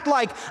always act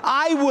like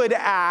I would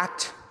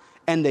act,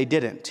 and they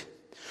didn't.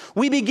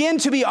 We begin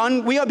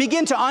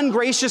to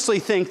ungraciously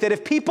think that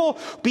if people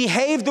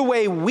behaved the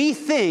way we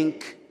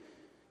think,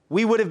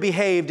 we would have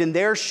behaved in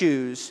their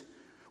shoes.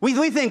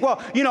 We think,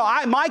 well,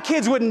 my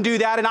kids wouldn't do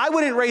that, and I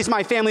wouldn't raise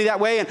my family that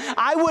way, and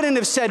I wouldn't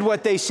have said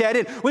what they said.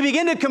 And we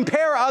begin to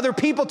compare other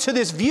people to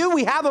this view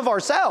we have of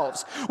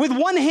ourselves. With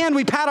one hand,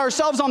 we pat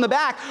ourselves on the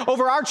back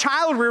over our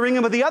child rearing,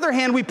 and with the other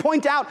hand, we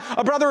point out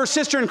a brother or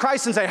sister in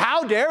Christ and say,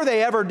 how dare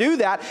they ever do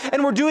that?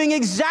 And we're doing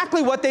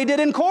exactly what they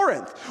did in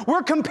Corinth.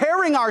 We're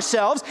comparing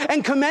ourselves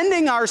and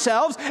commending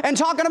ourselves and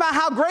talking about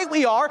how great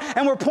we are,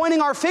 and we're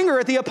pointing our finger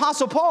at the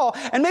Apostle Paul.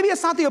 And maybe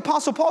it's not the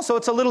Apostle Paul, so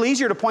it's a little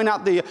easier to point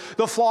out the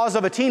flaws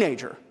of a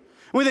teenager.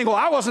 We think, well,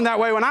 I wasn't that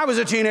way when I was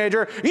a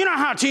teenager. You know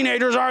how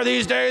teenagers are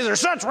these days. They're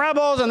such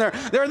rebels, and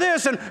they're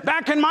this. And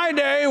back in my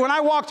day, when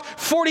I walked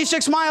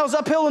 46 miles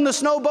uphill in the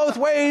snow both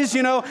ways,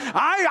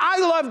 I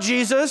loved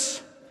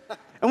Jesus.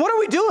 And what are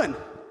we doing?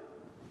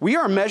 We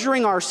are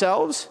measuring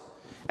ourselves,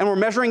 and we're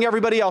measuring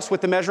everybody else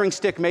with the measuring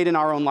stick made in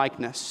our own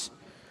likeness.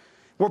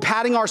 We're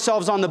patting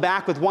ourselves on the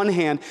back with one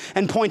hand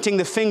and pointing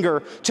the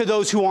finger to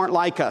those who aren't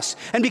like us.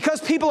 And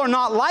because people are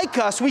not like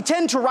us, we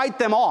tend to write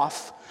them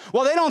off.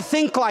 Well, they don't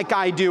think like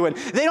I do, and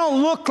they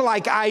don't look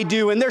like I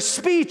do, and their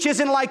speech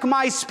isn't like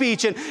my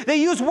speech, and they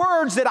use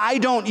words that I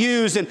don't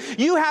use, and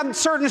you have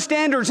certain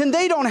standards, and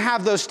they don't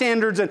have those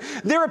standards, and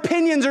their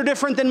opinions are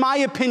different than my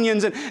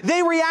opinions, and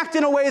they react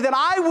in a way that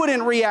I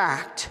wouldn't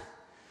react.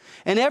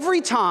 And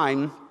every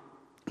time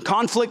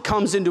conflict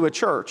comes into a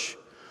church,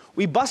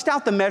 we bust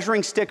out the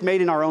measuring stick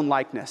made in our own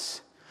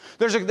likeness.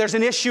 there's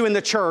an issue in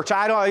the church.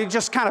 I don't know, you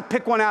just kind of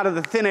pick one out of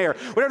the thin air.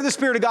 Whatever the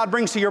Spirit of God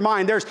brings to your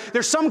mind.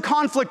 There's some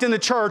conflict in the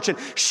church, and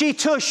she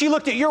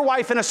looked at your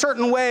wife in a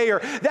certain way, or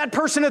that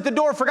person at the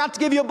door forgot to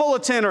give you a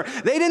bulletin, or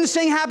they didn't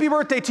sing happy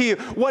birthday to you.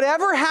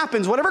 Whatever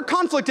happens, whatever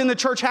conflict in the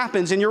church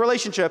happens in your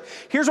relationship,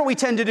 here's what we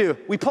tend to do.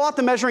 We pull out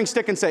the measuring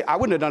stick and say, I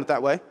wouldn't have done it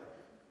that way.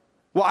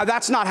 Well,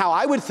 that's not how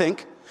I would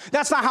think.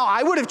 That's not how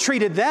I would have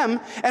treated them.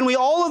 And we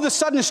all of a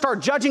sudden start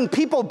judging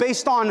people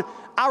based on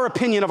our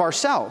opinion of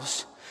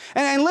ourselves.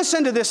 And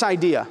listen to this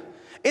idea.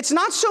 It's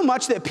not so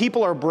much that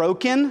people are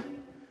broken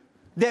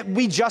that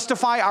we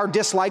justify our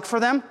dislike for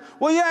them.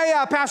 Well,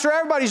 yeah, Pastor,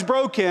 everybody's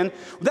broken.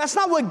 That's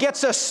not what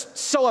gets us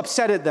so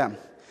upset at them.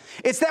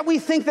 It's that we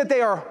think that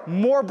they are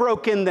more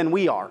broken than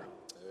we are.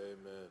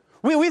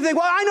 Amen. We think,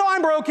 well, I know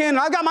I'm broken.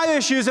 I've got my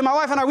issues, and my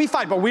wife and I, we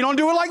fight, but we don't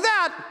do it like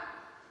that.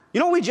 You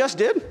know what we just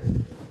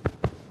did?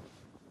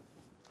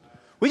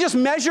 We just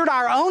measured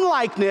our own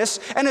likeness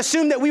and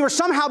assumed that we were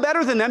somehow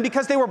better than them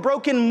because they were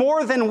broken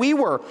more than we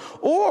were.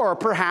 Or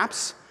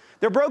perhaps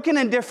they're broken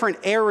in different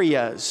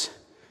areas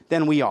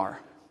than we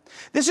are.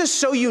 This is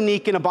so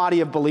unique in a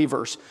body of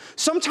believers.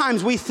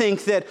 Sometimes we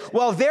think that,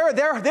 well,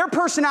 their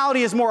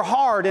personality is more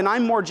hard and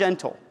I'm more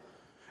gentle.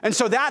 And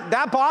so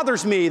that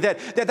bothers me,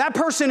 that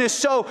person is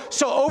so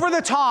over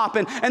the top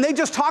and they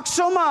just talk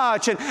so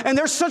much and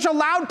they're such a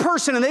loud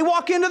person and they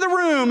walk into the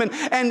room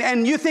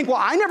and you think, well,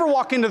 I never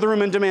walk into the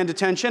room and demand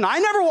attention. I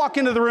never walk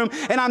into the room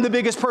and I'm the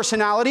biggest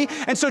personality.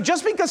 And so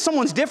just because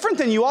someone's different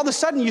than you, all of a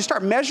sudden you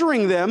start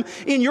measuring them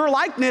in your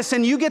likeness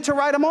and you get to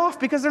write them off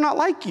because they're not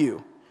like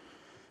you.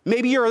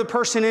 Maybe you're the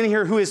person in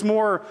here who is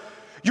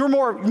you're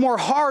more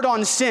hard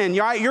on sin,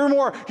 right? You're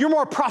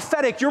more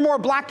prophetic. You're more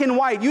black and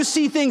white. You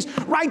see things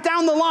right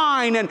down the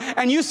line,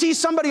 and you see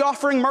somebody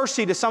offering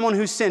mercy to someone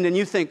who sinned, and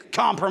you think,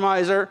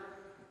 compromiser.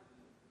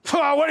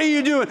 Oh, what are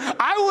you doing?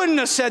 I wouldn't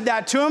have said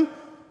that to him.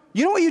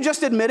 You know what you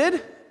just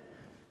admitted?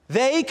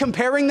 They,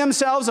 comparing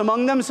themselves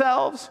among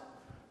themselves,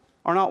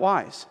 are not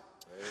wise.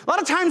 A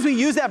lot of times we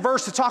use that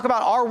verse to talk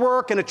about our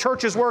work and a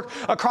church's work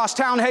across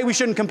town. Hey, we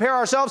shouldn't compare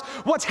ourselves.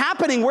 What's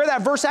happening, where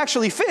that verse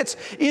actually fits,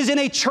 is in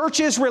a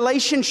church's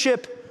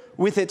relationship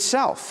with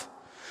itself.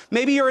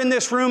 Maybe you're in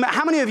this room.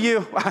 How many of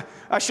you, I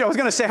was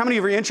going to say, how many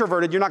of you are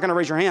introverted? You're not going to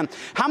raise your hand.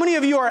 How many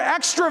of you are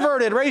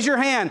extroverted? Raise your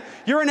hand.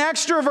 You're an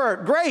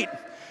extrovert. Great.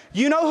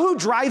 You know who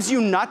drives you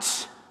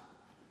nuts?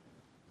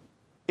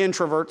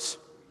 Introverts.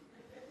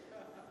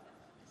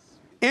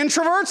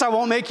 Introverts, I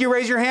won't make you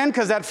raise your hand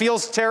because that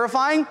feels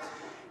terrifying.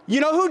 You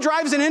know who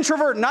drives an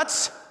introvert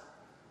nuts?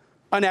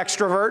 An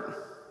extrovert.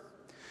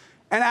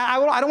 And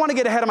I don't want to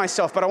get ahead of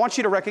myself, but I want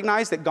you to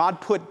recognize that God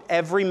put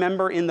every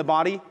member in the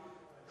body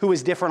who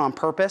is different on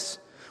purpose.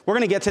 We're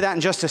going to get to that in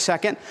just a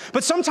second.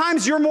 But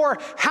sometimes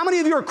how many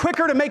of you are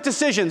quicker to make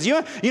decisions?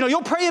 You know,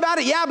 you'll pray about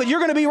it, yeah, but you're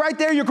going to be right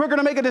there. You're quicker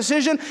to make a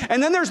decision.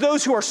 And then there's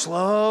those who are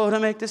slow to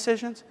make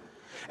decisions.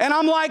 And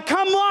I'm like,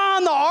 come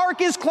on, the ark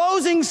is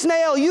closing,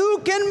 snail.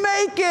 You can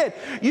make it.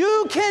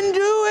 You can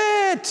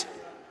do it.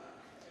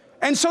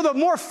 And so the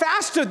more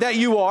faster that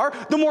you are,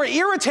 the more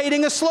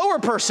irritating a slower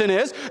person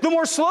is. The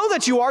more slow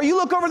that you are, you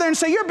look over there and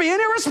say, you're being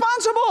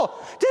irresponsible.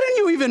 Didn't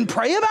you even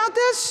pray about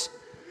this?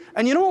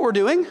 And you know what we're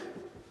doing?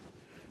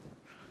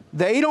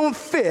 They don't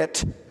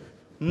fit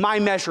my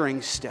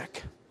measuring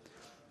stick.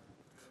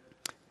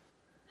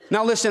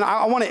 Now listen,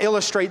 I want to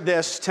illustrate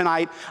this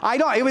tonight.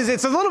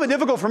 It's a little bit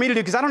difficult for me to do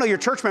because I don't know your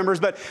church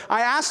members, but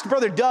I asked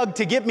Brother Doug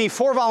to get me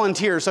 4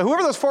 volunteers. So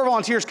whoever those 4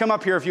 volunteers, come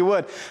up here if you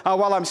would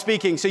while I'm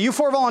speaking. So you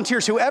 4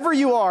 volunteers, whoever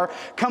you are,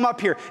 come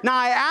up here. Now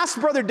I asked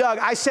Brother Doug,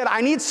 I said,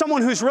 I need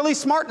someone who's really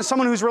smart and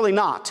someone who's really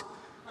not.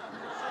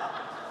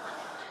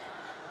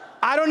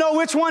 I don't know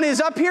which one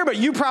is up here, but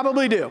you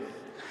probably do.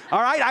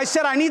 All right, I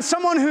said I need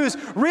someone who's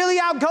really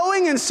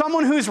outgoing and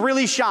someone who's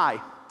really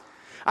shy.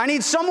 I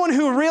need someone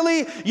who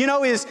really,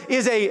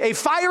 is a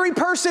fiery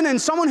person and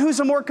someone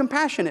who's a more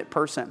compassionate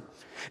person.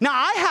 Now,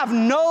 I have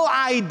no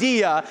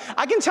idea.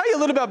 I can tell you a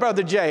little about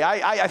Brother Jay.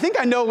 I think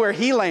I know where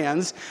he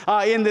lands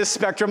in this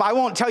spectrum. I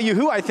won't tell you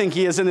who I think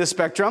he is in this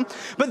spectrum.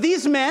 But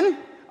these men,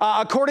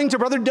 according to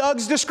Brother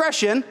Doug's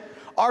discretion,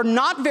 are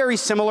not very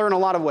similar in a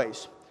lot of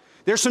ways.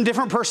 There's some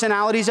different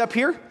personalities up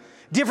here.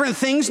 Different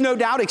things, no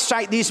doubt,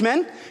 excite these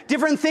men.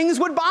 Different things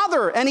would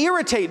bother and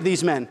irritate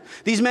these men.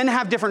 These men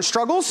have different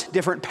struggles,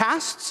 different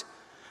pasts.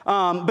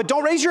 But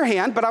don't raise your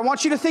hand, but I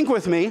want you to think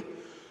with me.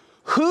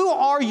 Who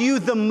are you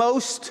the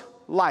most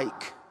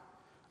like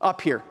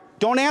up here?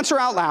 Don't answer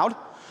out loud.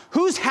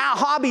 Whose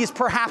hobbies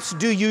perhaps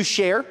do you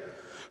share?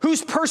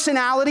 Whose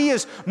personality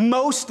is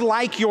most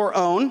like your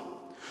own?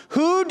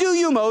 Who do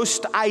you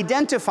most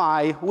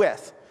identify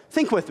with?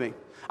 Think with me.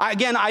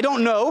 Again, I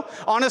don't know.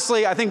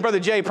 Honestly, I think Brother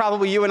Jay,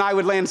 probably you and I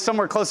would land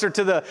somewhere closer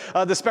to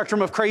the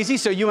spectrum of crazy,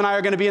 so you and I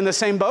are going to be in the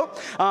same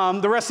boat.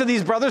 The rest of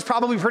these brothers,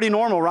 probably pretty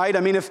normal, right? I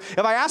mean, if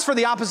I ask for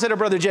the opposite of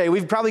Brother Jay,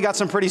 we've probably got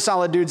some pretty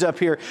solid dudes up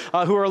here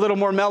who are a little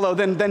more mellow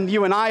than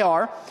you and I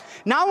are.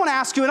 Now I want to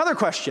ask you another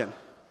question.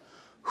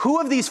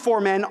 Who of these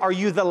 4 men are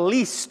you the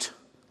least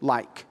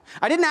like?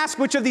 I didn't ask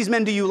which of these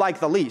men do you like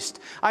the least.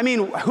 I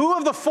mean, who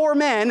of the 4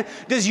 men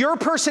does your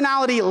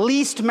personality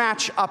least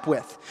match up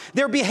with?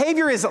 Their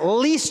behavior is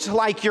least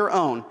like your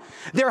own.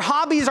 Their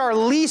hobbies are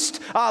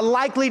least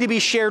likely to be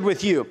shared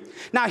with you.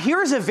 Now,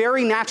 here's a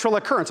very natural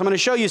occurrence. I'm going to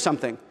show you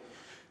something.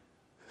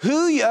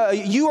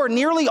 You are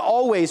nearly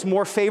always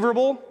more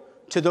favorable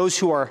to those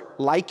who are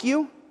like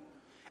you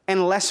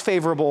and less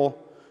favorable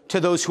to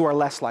those who are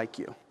less like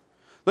you.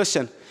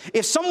 Listen,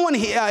 if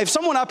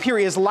someone up here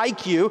is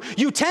like you,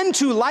 you tend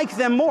to like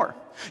them more.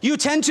 You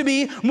tend to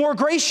be more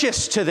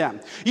gracious to them.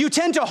 You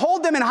tend to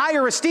hold them in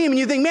higher esteem, and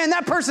you think, man,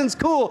 that person's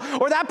cool,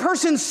 or that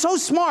person's so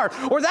smart,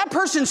 or that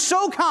person's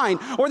so kind,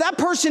 or that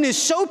person is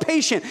so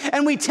patient.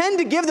 And we tend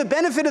to give the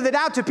benefit of the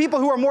doubt to people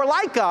who are more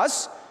like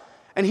us.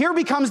 And here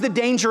becomes the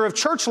danger of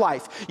church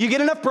life. You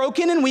get enough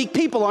broken and weak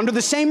people under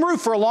the same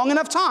roof for a long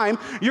enough time,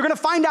 you're going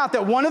to find out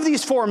that one of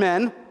these 4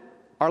 men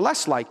are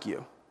less like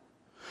you.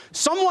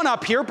 Someone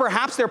up here,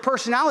 perhaps their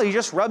personality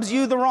just rubs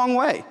you the wrong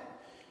way.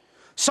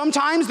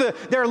 Sometimes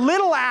their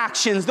little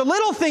actions, the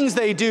little things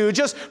they do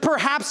just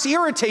perhaps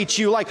irritate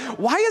you. Like,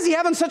 why is he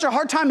having such a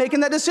hard time making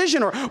that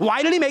decision? Or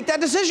why did he make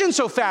that decision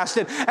so fast?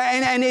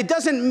 And it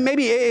doesn't,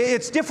 maybe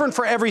it's different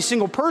for every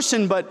single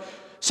person, but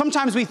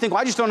sometimes we think,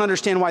 well, I just don't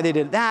understand why they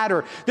did that,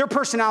 or their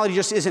personality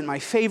just isn't my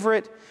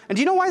favorite. And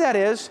do you know why that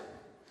is?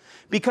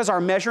 Because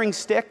our measuring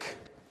stick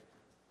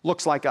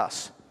looks like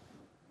us,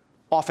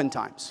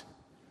 oftentimes.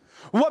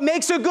 What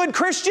makes a good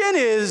Christian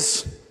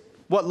is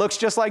what looks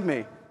just like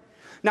me.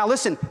 Now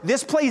listen,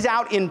 this plays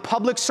out in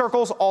public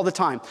circles all the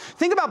time.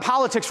 Think about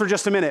politics for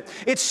just a minute.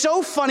 It's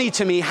so funny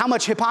to me how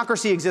much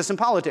hypocrisy exists in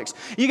politics.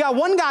 You got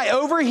one guy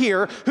over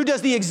here who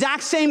does the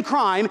exact same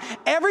crime.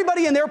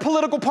 Everybody in their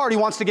political party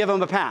wants to give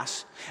him a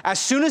pass. As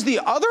soon as the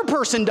other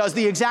person does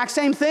the exact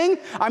same thing,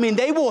 I mean,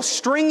 they will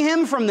string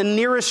him from the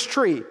nearest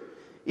tree,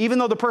 even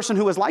though the person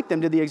who was like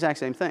them did the exact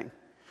same thing.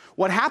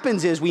 What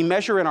happens is we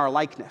measure in our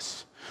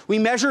likeness. We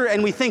measure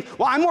and we think,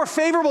 well, I'm more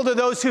favorable to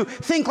those who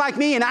think like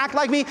me and act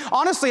like me.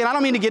 Honestly, and I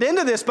don't mean to get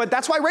into this, but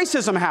that's why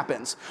racism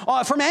happens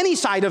from any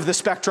side of the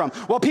spectrum.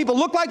 Well, people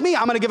look like me,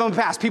 I'm going to give them a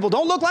pass. People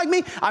don't look like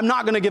me, I'm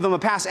not going to give them a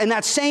pass. And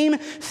that same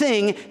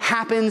thing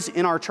happens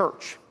in our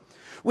church.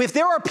 If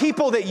there are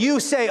people that you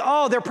say,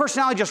 oh, their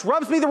personality just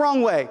rubs me the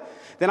wrong way,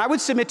 then I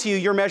would submit to you,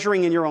 you're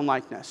measuring in your own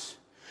likeness.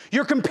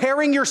 You're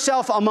comparing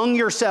yourself among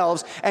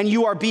yourselves, and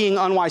you are being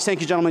unwise.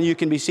 Thank you, gentlemen. You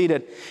can be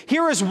seated.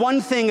 Here is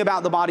one thing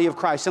about the body of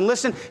Christ. And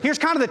listen, here's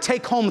kind of the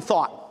take-home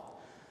thought.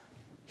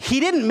 He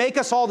didn't make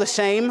us all the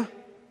same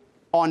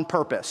on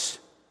purpose.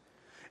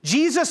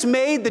 Jesus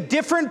made the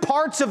different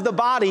parts of the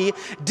body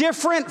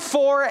different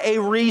for a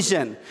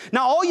reason.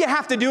 Now, all you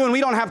have to do, and we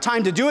don't have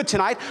time to do it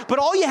tonight, but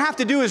all you have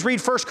to do is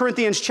read 1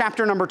 Corinthians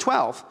chapter number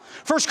 12.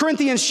 1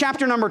 Corinthians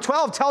chapter number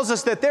 12 tells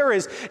us that there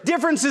is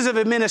differences of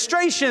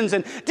administrations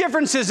and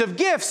differences of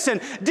gifts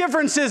and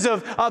differences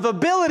of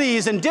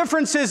abilities and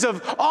differences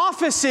of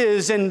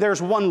offices, and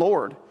there's one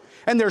Lord.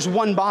 And there's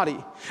one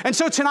body. And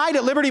so tonight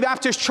at Liberty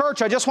Baptist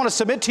Church, I just want to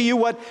submit to you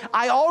what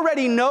I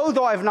already know,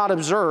 though I've not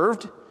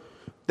observed.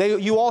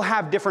 You all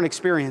have different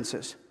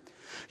experiences.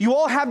 You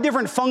all have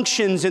different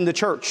functions in the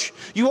church.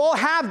 You all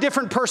have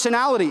different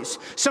personalities.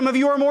 Some of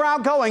you are more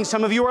outgoing.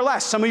 Some of you are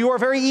less. Some of you are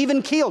very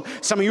even-keeled.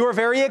 Some of you are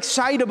very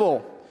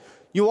excitable.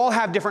 You all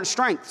have different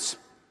strengths.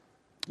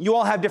 You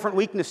all have different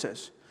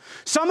weaknesses.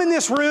 Some in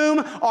this room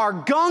are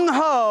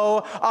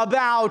gung-ho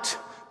about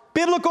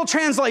biblical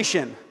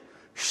translation.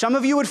 Some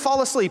of you would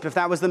fall asleep if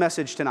that was the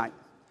message tonight.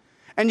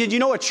 And did you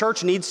know a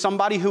church needs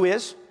somebody who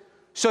is?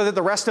 So that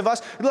the rest of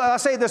us, I'll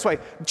say it this way,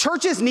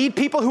 churches need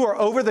people who are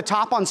over the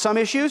top on some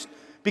issues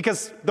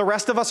because the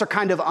rest of us are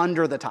kind of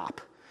under the top.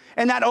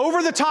 And that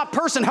over-the-top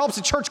person helps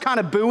the church kind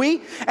of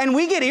buoy, and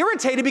we get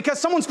irritated because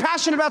someone's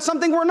passionate about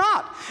something we're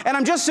not. And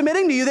I'm just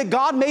submitting to you that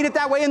God made it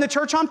that way in the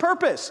church on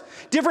purpose.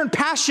 Different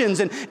passions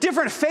and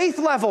different faith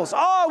levels.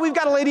 Oh, we've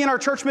got a lady in our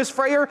church, Miss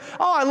Freyer.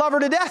 Oh, I love her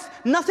to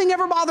death. Nothing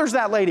ever bothers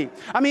that lady.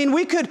 I mean,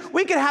 we could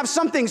have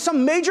some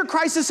major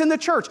crisis in the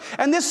church,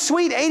 and this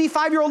sweet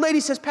 85-year-old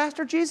lady says,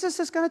 Pastor, Jesus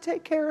is going to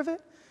take care of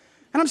it.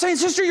 And I'm saying,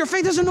 sister, your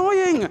faith is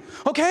annoying,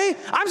 okay?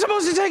 I'm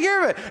supposed to take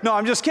care of it. No,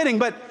 I'm just kidding,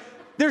 but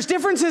there's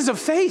differences of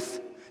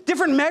faith,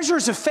 different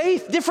measures of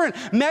faith, different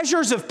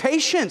measures of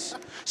patience.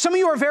 Some of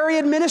you are very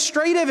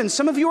administrative and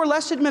some of you are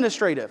less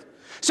administrative.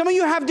 Some of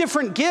you have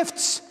different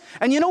gifts.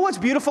 And you know what's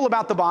beautiful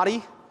about the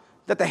body?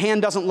 That the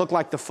hand doesn't look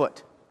like the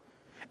foot.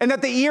 And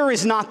that the ear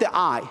is not the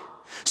eye.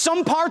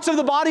 Some parts of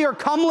the body are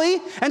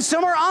comely and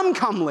some are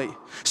uncomely.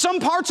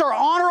 Some parts are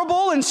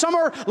honorable and some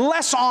are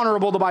less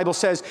honorable, the Bible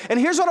says. And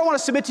here's what I want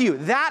to submit to you.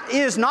 That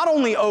is not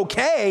only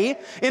okay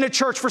in a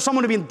church for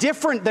someone to be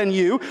different than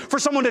you, for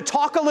someone to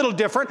talk a little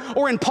different,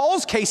 or in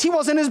Paul's case, he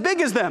wasn't as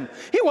big as them.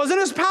 He wasn't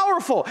as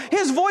powerful.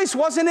 His voice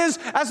wasn't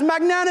as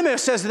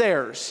magnanimous as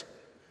theirs.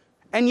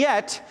 And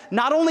yet,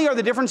 not only are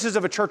the differences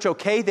of a church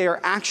okay, they are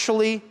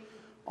actually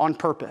on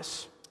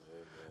purpose.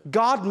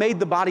 God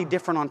made the body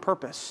different on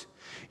purpose.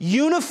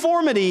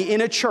 Uniformity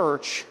in a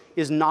church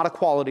is not a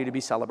quality to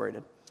be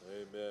celebrated.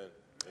 Amen.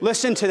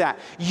 Listen to that.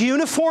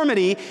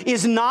 Uniformity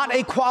is not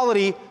a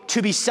quality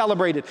to be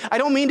celebrated. I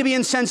don't mean to be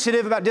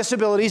insensitive about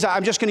disabilities.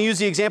 I'm just going to use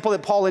the example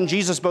that Paul and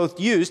Jesus both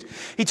used.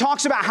 He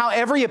talks about how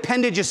every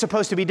appendage is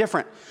supposed to be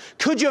different.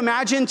 Could you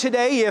imagine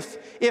today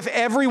if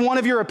every one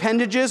of your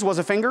appendages was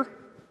a finger?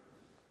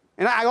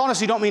 And I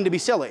honestly don't mean to be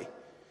silly.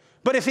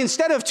 But if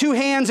instead of 2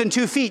 hands and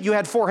 2 feet, you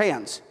had 4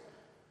 hands.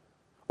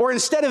 Or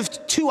instead of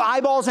 2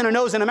 eyeballs and a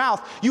nose and a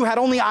mouth, you had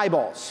only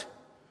eyeballs.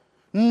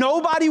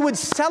 Nobody would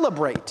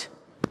celebrate,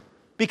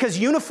 because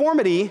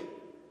uniformity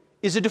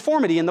is a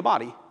deformity in the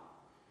body.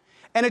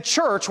 And a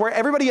church where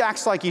everybody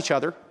acts like each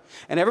other,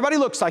 and everybody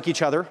looks like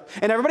each other,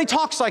 and everybody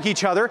talks like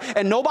each other,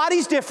 and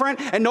nobody's different,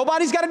 and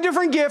nobody's got a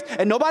different gift,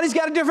 and nobody's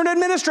got a different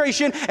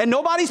administration, and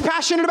nobody's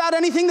passionate about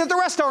anything that the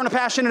rest aren't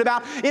passionate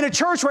about. In a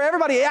church where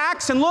everybody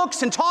acts and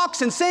looks and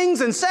talks and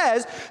sings and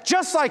says,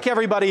 just like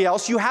everybody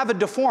else, you have a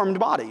deformed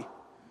body.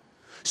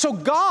 So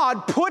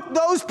God put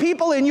those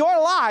people in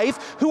your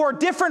life who are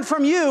different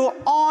from you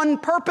on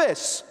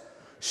purpose.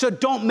 So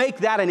don't make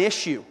that an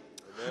issue.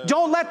 Amen.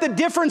 Don't let the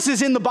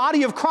differences in the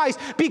body of Christ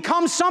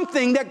become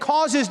something that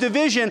causes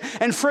division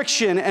and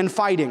friction and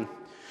fighting.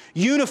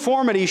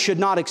 Uniformity should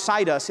not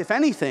excite us. If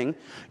anything,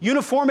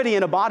 uniformity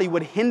in a body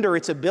would hinder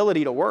its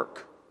ability to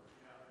work.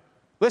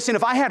 Listen,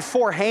 if I had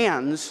 4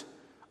 hands,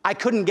 I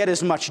couldn't get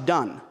as much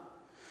done.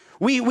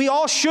 We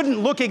all shouldn't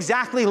look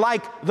exactly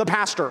like the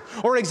pastor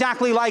or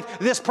exactly like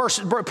this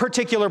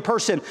particular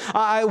person.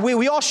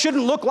 We all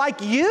shouldn't look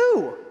like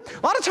you.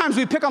 A lot of times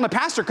we pick on the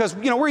pastor because,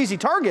 we're easy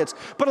targets.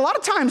 But a lot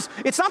of times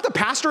it's not the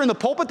pastor in the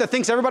pulpit that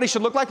thinks everybody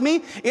should look like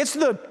me. It's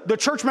the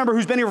church member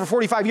who's been here for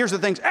 45 years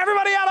that thinks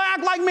everybody ought to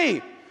act like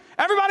me.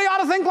 Everybody ought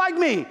to think like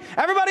me.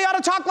 Everybody ought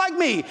to talk like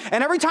me.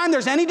 And every time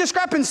there's any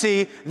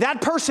discrepancy,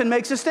 that person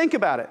makes us think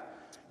about it.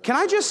 Can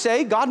I just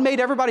say God made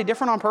everybody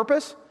different on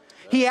purpose?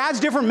 He adds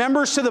different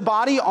members to the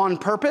body on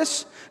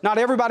purpose. Not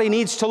everybody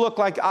needs to look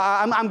like,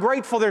 I'm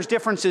grateful there's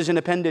differences in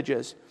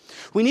appendages.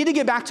 We need to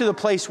get back to the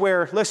place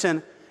where,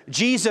 listen,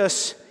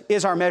 Jesus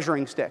is our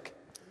measuring stick.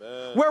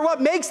 Amen. Where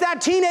what makes that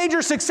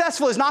teenager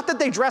successful is not that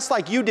they dress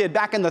like you did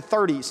back in the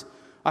 30s.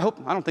 I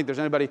don't think there's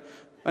anybody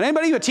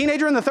a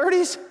teenager in the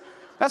 30s?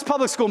 That's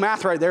public school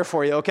math right there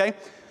for you, okay?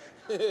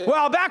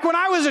 Well, back when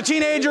I was a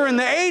teenager in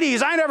the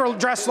 80s, I never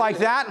dressed like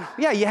that.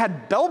 Yeah, you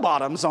had bell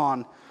bottoms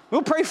on.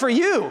 We'll pray for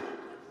you.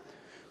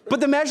 But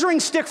the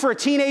measuring stick for a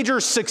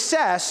teenager's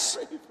success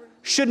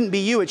shouldn't be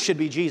you, it should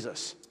be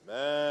Jesus.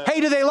 Man. Hey,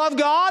 do they love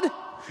God?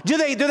 Do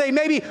they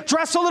maybe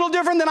dress a little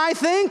different than I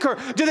think? Or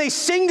do they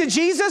sing to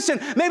Jesus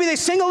and maybe they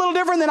sing a little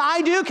different than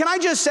I do? Can I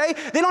just say,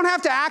 they don't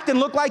have to act and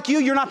look like you.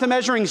 You're not the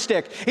measuring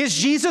stick. Is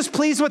Jesus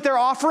pleased with their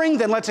offering?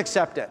 Then let's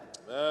accept it.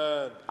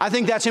 Man. I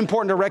think that's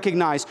important to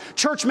recognize.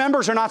 Church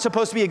members are not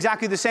supposed to be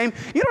exactly the same.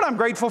 You know what I'm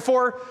grateful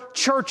for?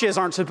 Churches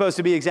aren't supposed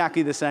to be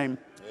exactly the same.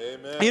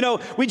 Amen.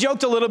 We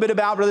joked a little bit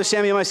about, Brother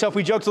Sammy and myself,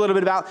 we joked a little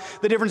bit about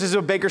the differences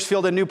of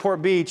Bakersfield and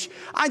Newport Beach.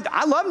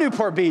 I love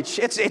Newport Beach.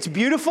 It's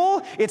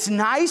beautiful. It's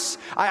nice.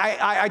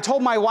 I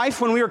told my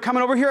wife when we were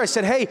coming over here, I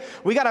said, hey,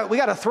 we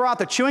gotta throw out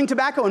the chewing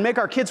tobacco and make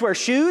our kids wear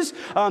shoes.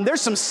 There's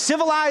some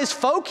civilized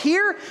folk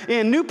here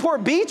in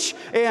Newport Beach,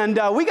 and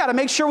we gotta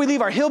make sure we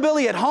leave our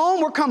hillbilly at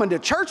home. We're coming to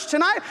church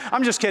tonight.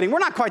 I'm just kidding. We're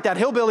not quite that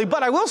hillbilly,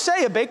 but I will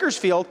say at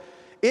Bakersfield,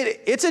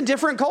 it's a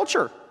different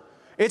culture.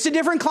 It's a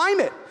different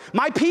climate.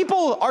 My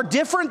people are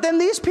different than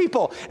these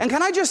people. And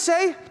can I just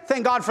say,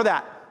 thank God for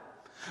that.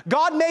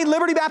 God made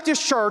Liberty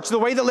Baptist Church the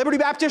way that Liberty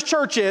Baptist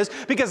Church is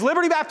because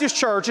Liberty Baptist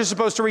Church is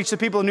supposed to reach the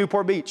people of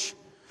Newport Beach.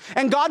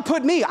 And God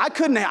put me, I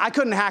couldn't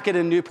hack it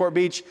in Newport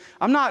Beach.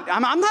 I'm not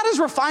as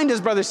refined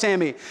as Brother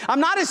Sammy. I'm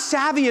not as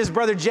savvy as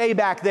Brother Jay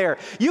back there.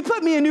 You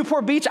put me in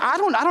Newport Beach, I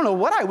don't know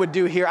what I would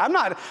do here. I'm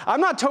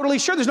not totally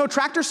sure. There's no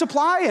Tractor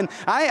Supply and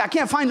I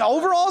can't find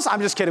overalls.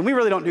 I'm just kidding. We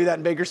really don't do that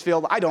in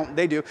Bakersfield.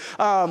 They do.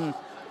 But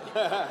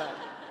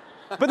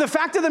the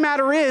fact of the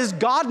matter is,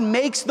 God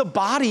makes the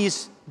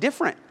bodies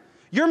different.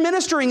 You're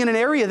ministering in an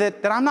area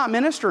that I'm not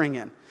ministering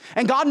in.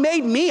 And God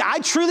made me, I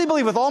truly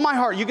believe with all my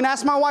heart, you can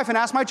ask my wife and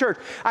ask my church,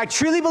 I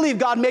truly believe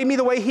God made me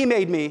the way He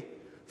made me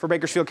for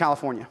Bakersfield,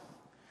 California.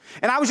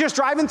 And I was just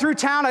driving through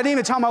town, I didn't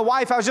even tell my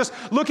wife, I was just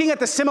looking at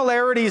the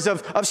similarities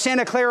of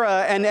Santa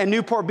Clara and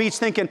Newport Beach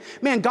thinking,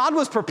 man, God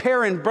was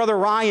preparing Brother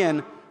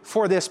Ryan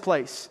for this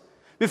place.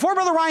 Before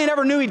Brother Ryan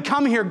ever knew he'd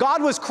come here,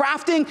 God was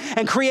crafting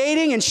and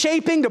creating and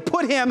shaping to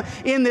put him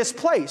in this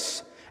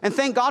place. And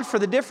thank God for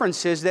the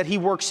differences that He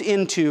works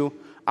into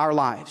our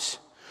lives.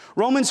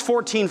 Romans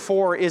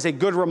 14:4 is a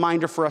good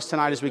reminder for us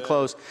tonight as we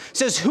close. It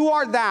says, who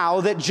art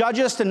thou that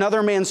judgest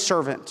another man's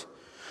servant?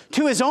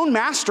 To his own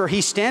master he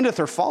standeth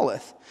or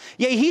falleth.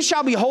 Yea, he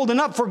shall be holden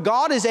up, for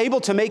God is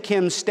able to make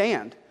him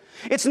stand.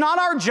 It's not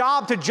our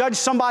job to judge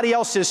somebody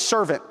else's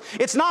servant.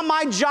 It's not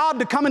my job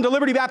to come into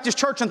Liberty Baptist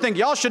Church and think,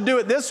 y'all should do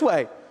it this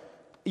way.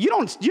 You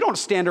don't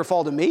stand or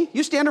fall to me.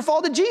 You stand or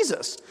fall to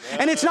Jesus.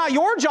 And it's not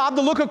your job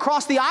to look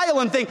across the aisle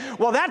and think,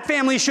 well, that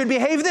family should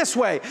behave this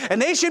way, and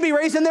they should be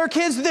raising their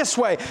kids this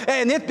way.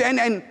 And if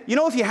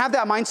you have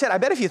that mindset, I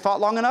bet if you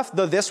thought long enough,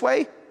 the this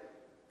way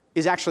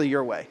is actually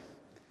your way.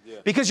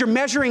 because you're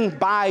measuring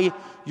by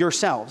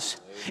yourselves.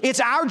 It's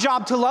our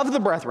job to love the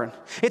brethren.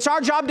 It's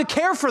our job to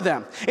care for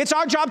them. It's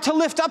our job to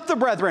lift up the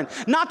brethren,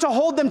 not to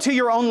hold them to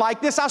your own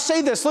likeness. I'll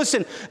say this,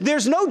 listen,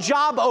 there's no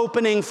job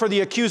opening for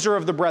the accuser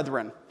of the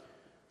brethren.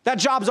 That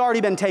job's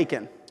already been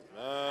taken.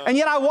 And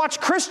yet I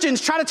watch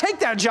Christians try to take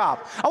that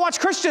job. I watch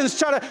Christians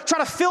try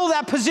to fill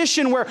that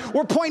position where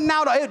we're pointing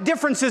out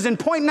differences and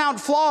pointing out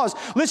flaws.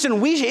 Listen,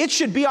 it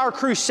should be our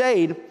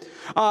crusade.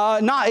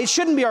 It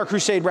shouldn't be our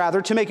crusade,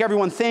 rather, to make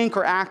everyone think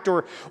or act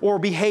or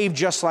behave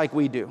just like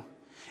we do.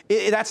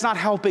 That's not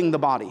helping the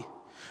body.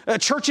 A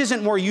church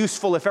isn't more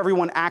useful if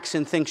everyone acts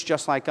and thinks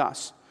just like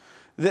us.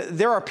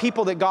 There are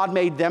people that God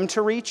made them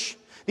to reach.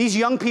 These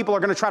young people are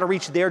going to try to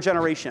reach their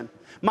generation.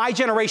 My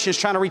generation is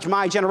trying to reach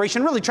my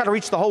generation, really try to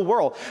reach the whole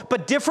world.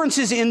 But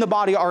differences in the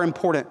body are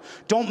important.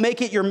 Don't make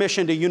it your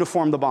mission to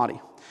uniform the body.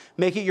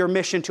 Make it your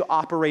mission to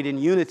operate in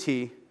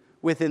unity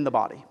within the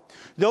body.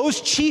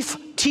 Those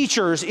chief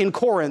teachers in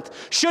Corinth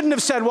shouldn't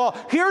have said, well,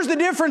 here's the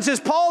differences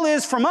Paul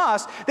is from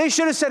us. They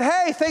should have said,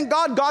 hey, thank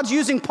God God's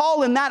using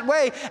Paul in that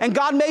way, and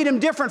God made him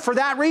different for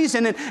that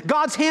reason, and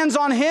God's hands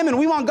on him, and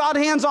we want God's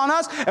hands on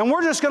us, and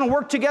we're just going to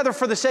work together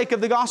for the sake of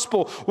the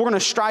gospel. We're going to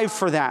strive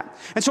for that.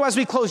 And so as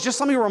we close, just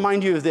let me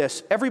remind you of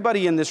this.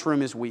 Everybody in this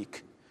room is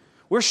weak.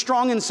 We're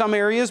strong in some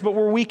areas, but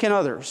we're weak in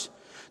others.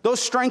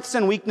 Those strengths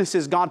and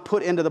weaknesses God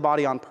put into the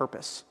body on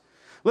purpose.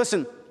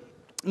 Listen,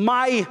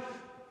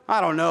 I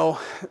don't know.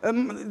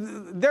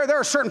 There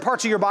are certain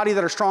parts of your body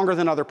that are stronger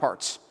than other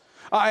parts.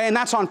 And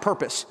that's on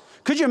purpose.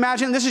 Could you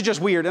imagine, this is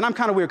just weird, and I'm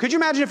kind of weird. Could you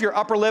imagine if your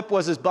upper lip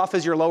was as buff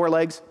as your lower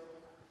legs?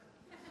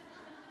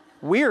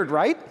 Weird,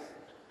 right?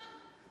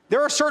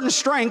 There are certain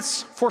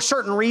strengths for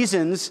certain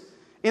reasons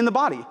in the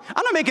body.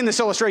 I'm not making this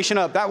illustration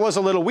up. That was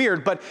a little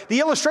weird, but the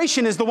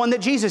illustration is the one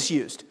that Jesus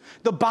used.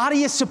 The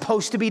body is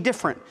supposed to be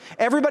different.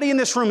 Everybody in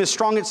this room is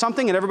strong at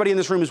something, and everybody in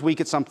this room is weak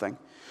at something.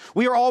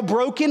 We are all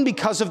broken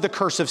because of the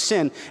curse of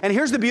sin. And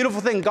here's the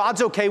beautiful thing.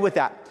 God's okay with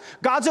that.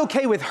 God's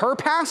okay with her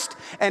past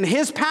and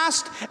his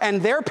past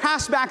and their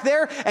past back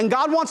there. And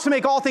God wants to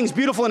make all things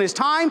beautiful in his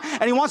time.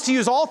 And he wants to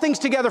use all things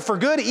together for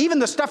good, even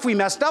the stuff we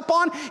messed up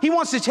on. He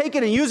wants to take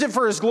it and use it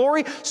for his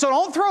glory. So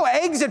don't throw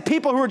eggs at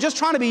people who are just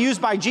trying to be used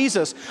by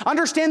Jesus.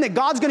 Understand that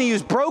God's going to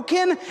use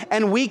broken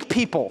and weak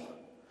people.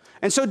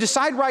 And so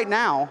decide right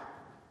now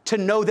to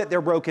know that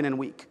they're broken and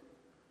weak.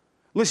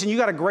 Listen, you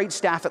got a great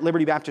staff at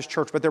Liberty Baptist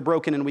Church, but they're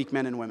broken and weak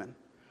men and women.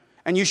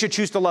 And you should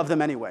choose to love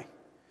them anyway.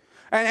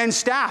 And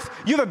staff,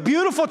 you have a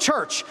beautiful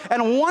church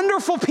and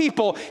wonderful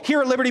people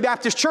here at Liberty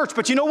Baptist Church.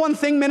 But you know one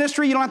thing,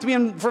 ministry, you don't have to be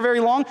in for very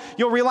long.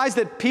 You'll realize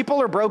that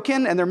people are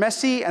broken and they're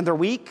messy and they're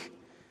weak.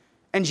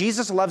 And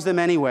Jesus loves them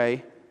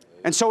anyway.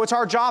 And so it's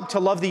our job to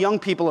love the young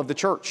people of the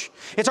church.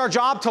 It's our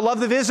job to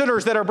love the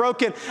visitors that are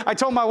broken. I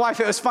told my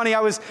wife, it was funny, I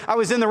was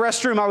in the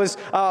restroom, I was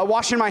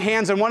washing my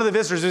hands, and one of the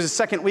visitors, it was his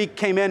second week,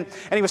 came in,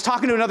 and he was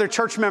talking to another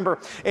church member,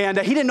 and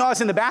he didn't know I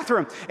was in the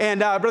bathroom. And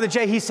Brother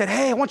Jay, he said,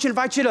 hey, I want you to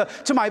invite you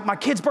to my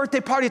kid's birthday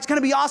party. It's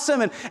going to be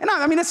awesome. And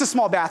I mean, it's a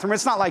small bathroom.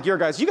 It's not like your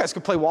guys. You guys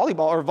could play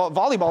volleyball or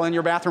volleyball in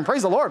your bathroom.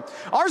 Praise the Lord.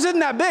 Ours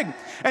isn't that big.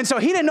 And so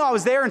he didn't know I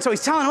was there, and so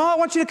he's telling him, I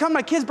want you to come to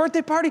my kid's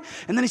birthday party.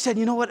 And then he said,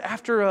 you know what,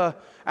 after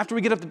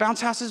we get up to bounce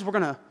houses, we're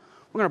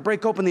gonna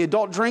break open the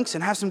adult drinks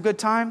and have some good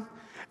time.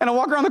 And I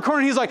walk around the corner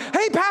and he's like,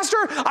 hey, pastor,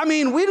 I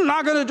mean, we're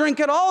not gonna drink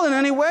at all in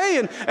any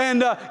way.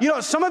 And you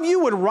know, some of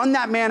you would run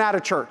that man out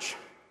of church.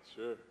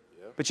 Sure.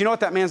 Yeah. But you know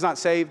what? That man's not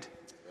saved.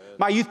 Amen.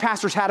 My youth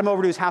pastor's had him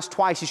over to his house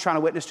twice. He's trying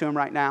to witness to him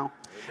right now.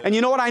 Amen. And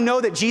you know what? I know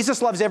that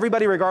Jesus loves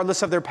everybody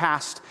regardless of their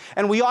past.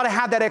 And we ought to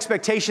have that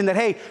expectation that,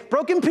 hey,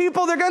 broken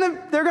people, they're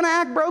gonna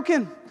act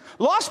broken.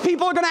 Lost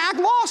people are going to act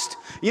lost.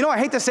 You know, I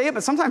hate to say it,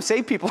 but sometimes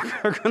saved people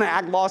are going to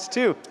act lost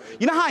too.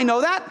 You know how I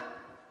know that?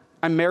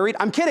 I'm married.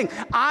 I'm kidding.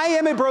 I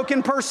am a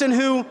broken person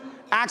who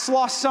acts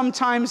lost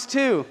sometimes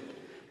too.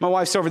 My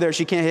wife's over there.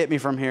 She can't hit me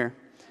from here.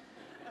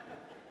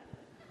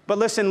 But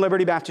listen,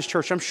 Liberty Baptist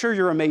Church, I'm sure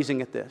you're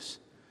amazing at this.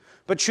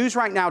 But choose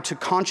right now to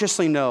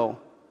consciously know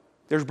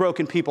there's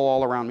broken people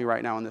all around me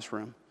right now in this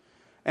room.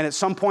 And at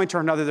some point or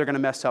another, they're going to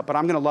mess up. But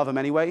I'm going to love them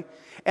anyway.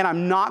 And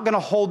I'm not going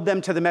to hold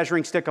them to the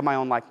measuring stick of my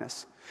own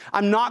likeness.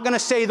 I'm not going to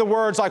say the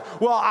words like,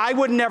 well, I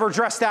would never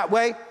dress that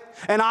way,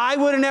 and I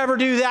would never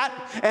do that,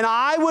 and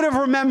I would have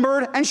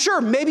remembered, and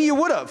sure, maybe you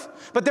would have,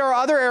 but there are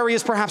other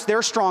areas perhaps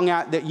they're strong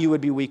at that you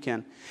would be weak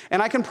in.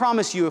 And I can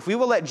promise you, if we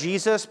will let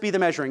Jesus be the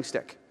measuring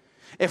stick,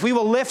 if we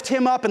will lift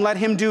him up and let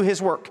him do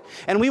his work,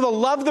 and we will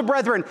love the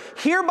brethren,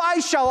 hereby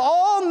shall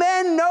all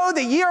men know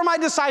that ye are my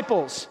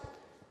disciples,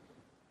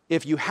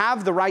 if you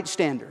have the right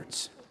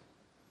standards.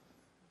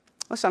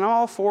 Listen, I'm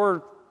all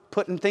for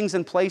putting things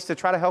in place to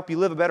try to help you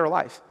live a better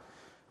life,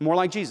 more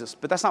like Jesus.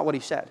 But that's not what he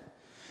said.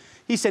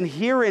 He said,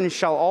 herein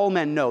shall all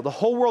men know. The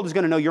whole world is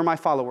going to know you're my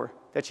follower,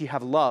 that ye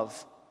have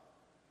love.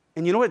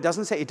 And you know what it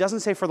doesn't say? It doesn't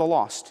say for the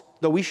lost,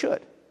 though we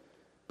should.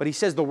 But he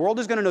says the world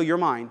is going to know you're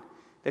mine,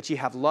 that ye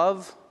have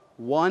love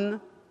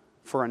one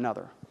for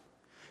another.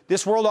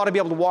 This world ought to be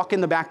able to walk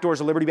in the back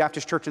doors of Liberty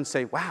Baptist Church and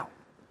say, wow,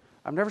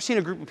 I've never seen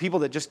a group of people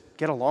that just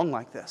get along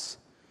like this.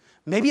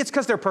 Maybe it's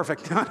because they're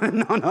perfect.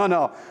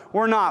 No.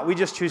 We're not. We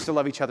just choose to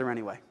love each other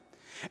anyway.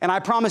 And I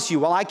promise you,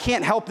 while I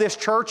can't help this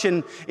church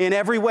in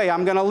every way,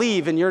 I'm going to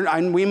leave,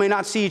 and we may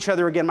not see each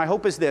other again. My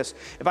hope is this.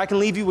 If I can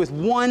leave you with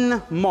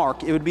one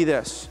mark, it would be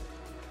this.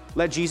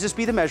 Let Jesus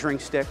be the measuring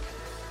stick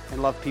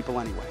and love people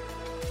anyway.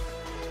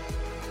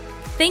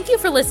 Thank you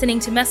for listening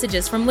to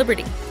Messages from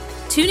Liberty.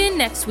 Tune in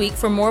next week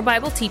for more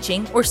Bible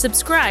teaching or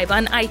subscribe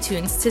on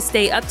iTunes to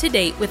stay up to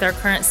date with our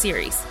current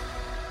series.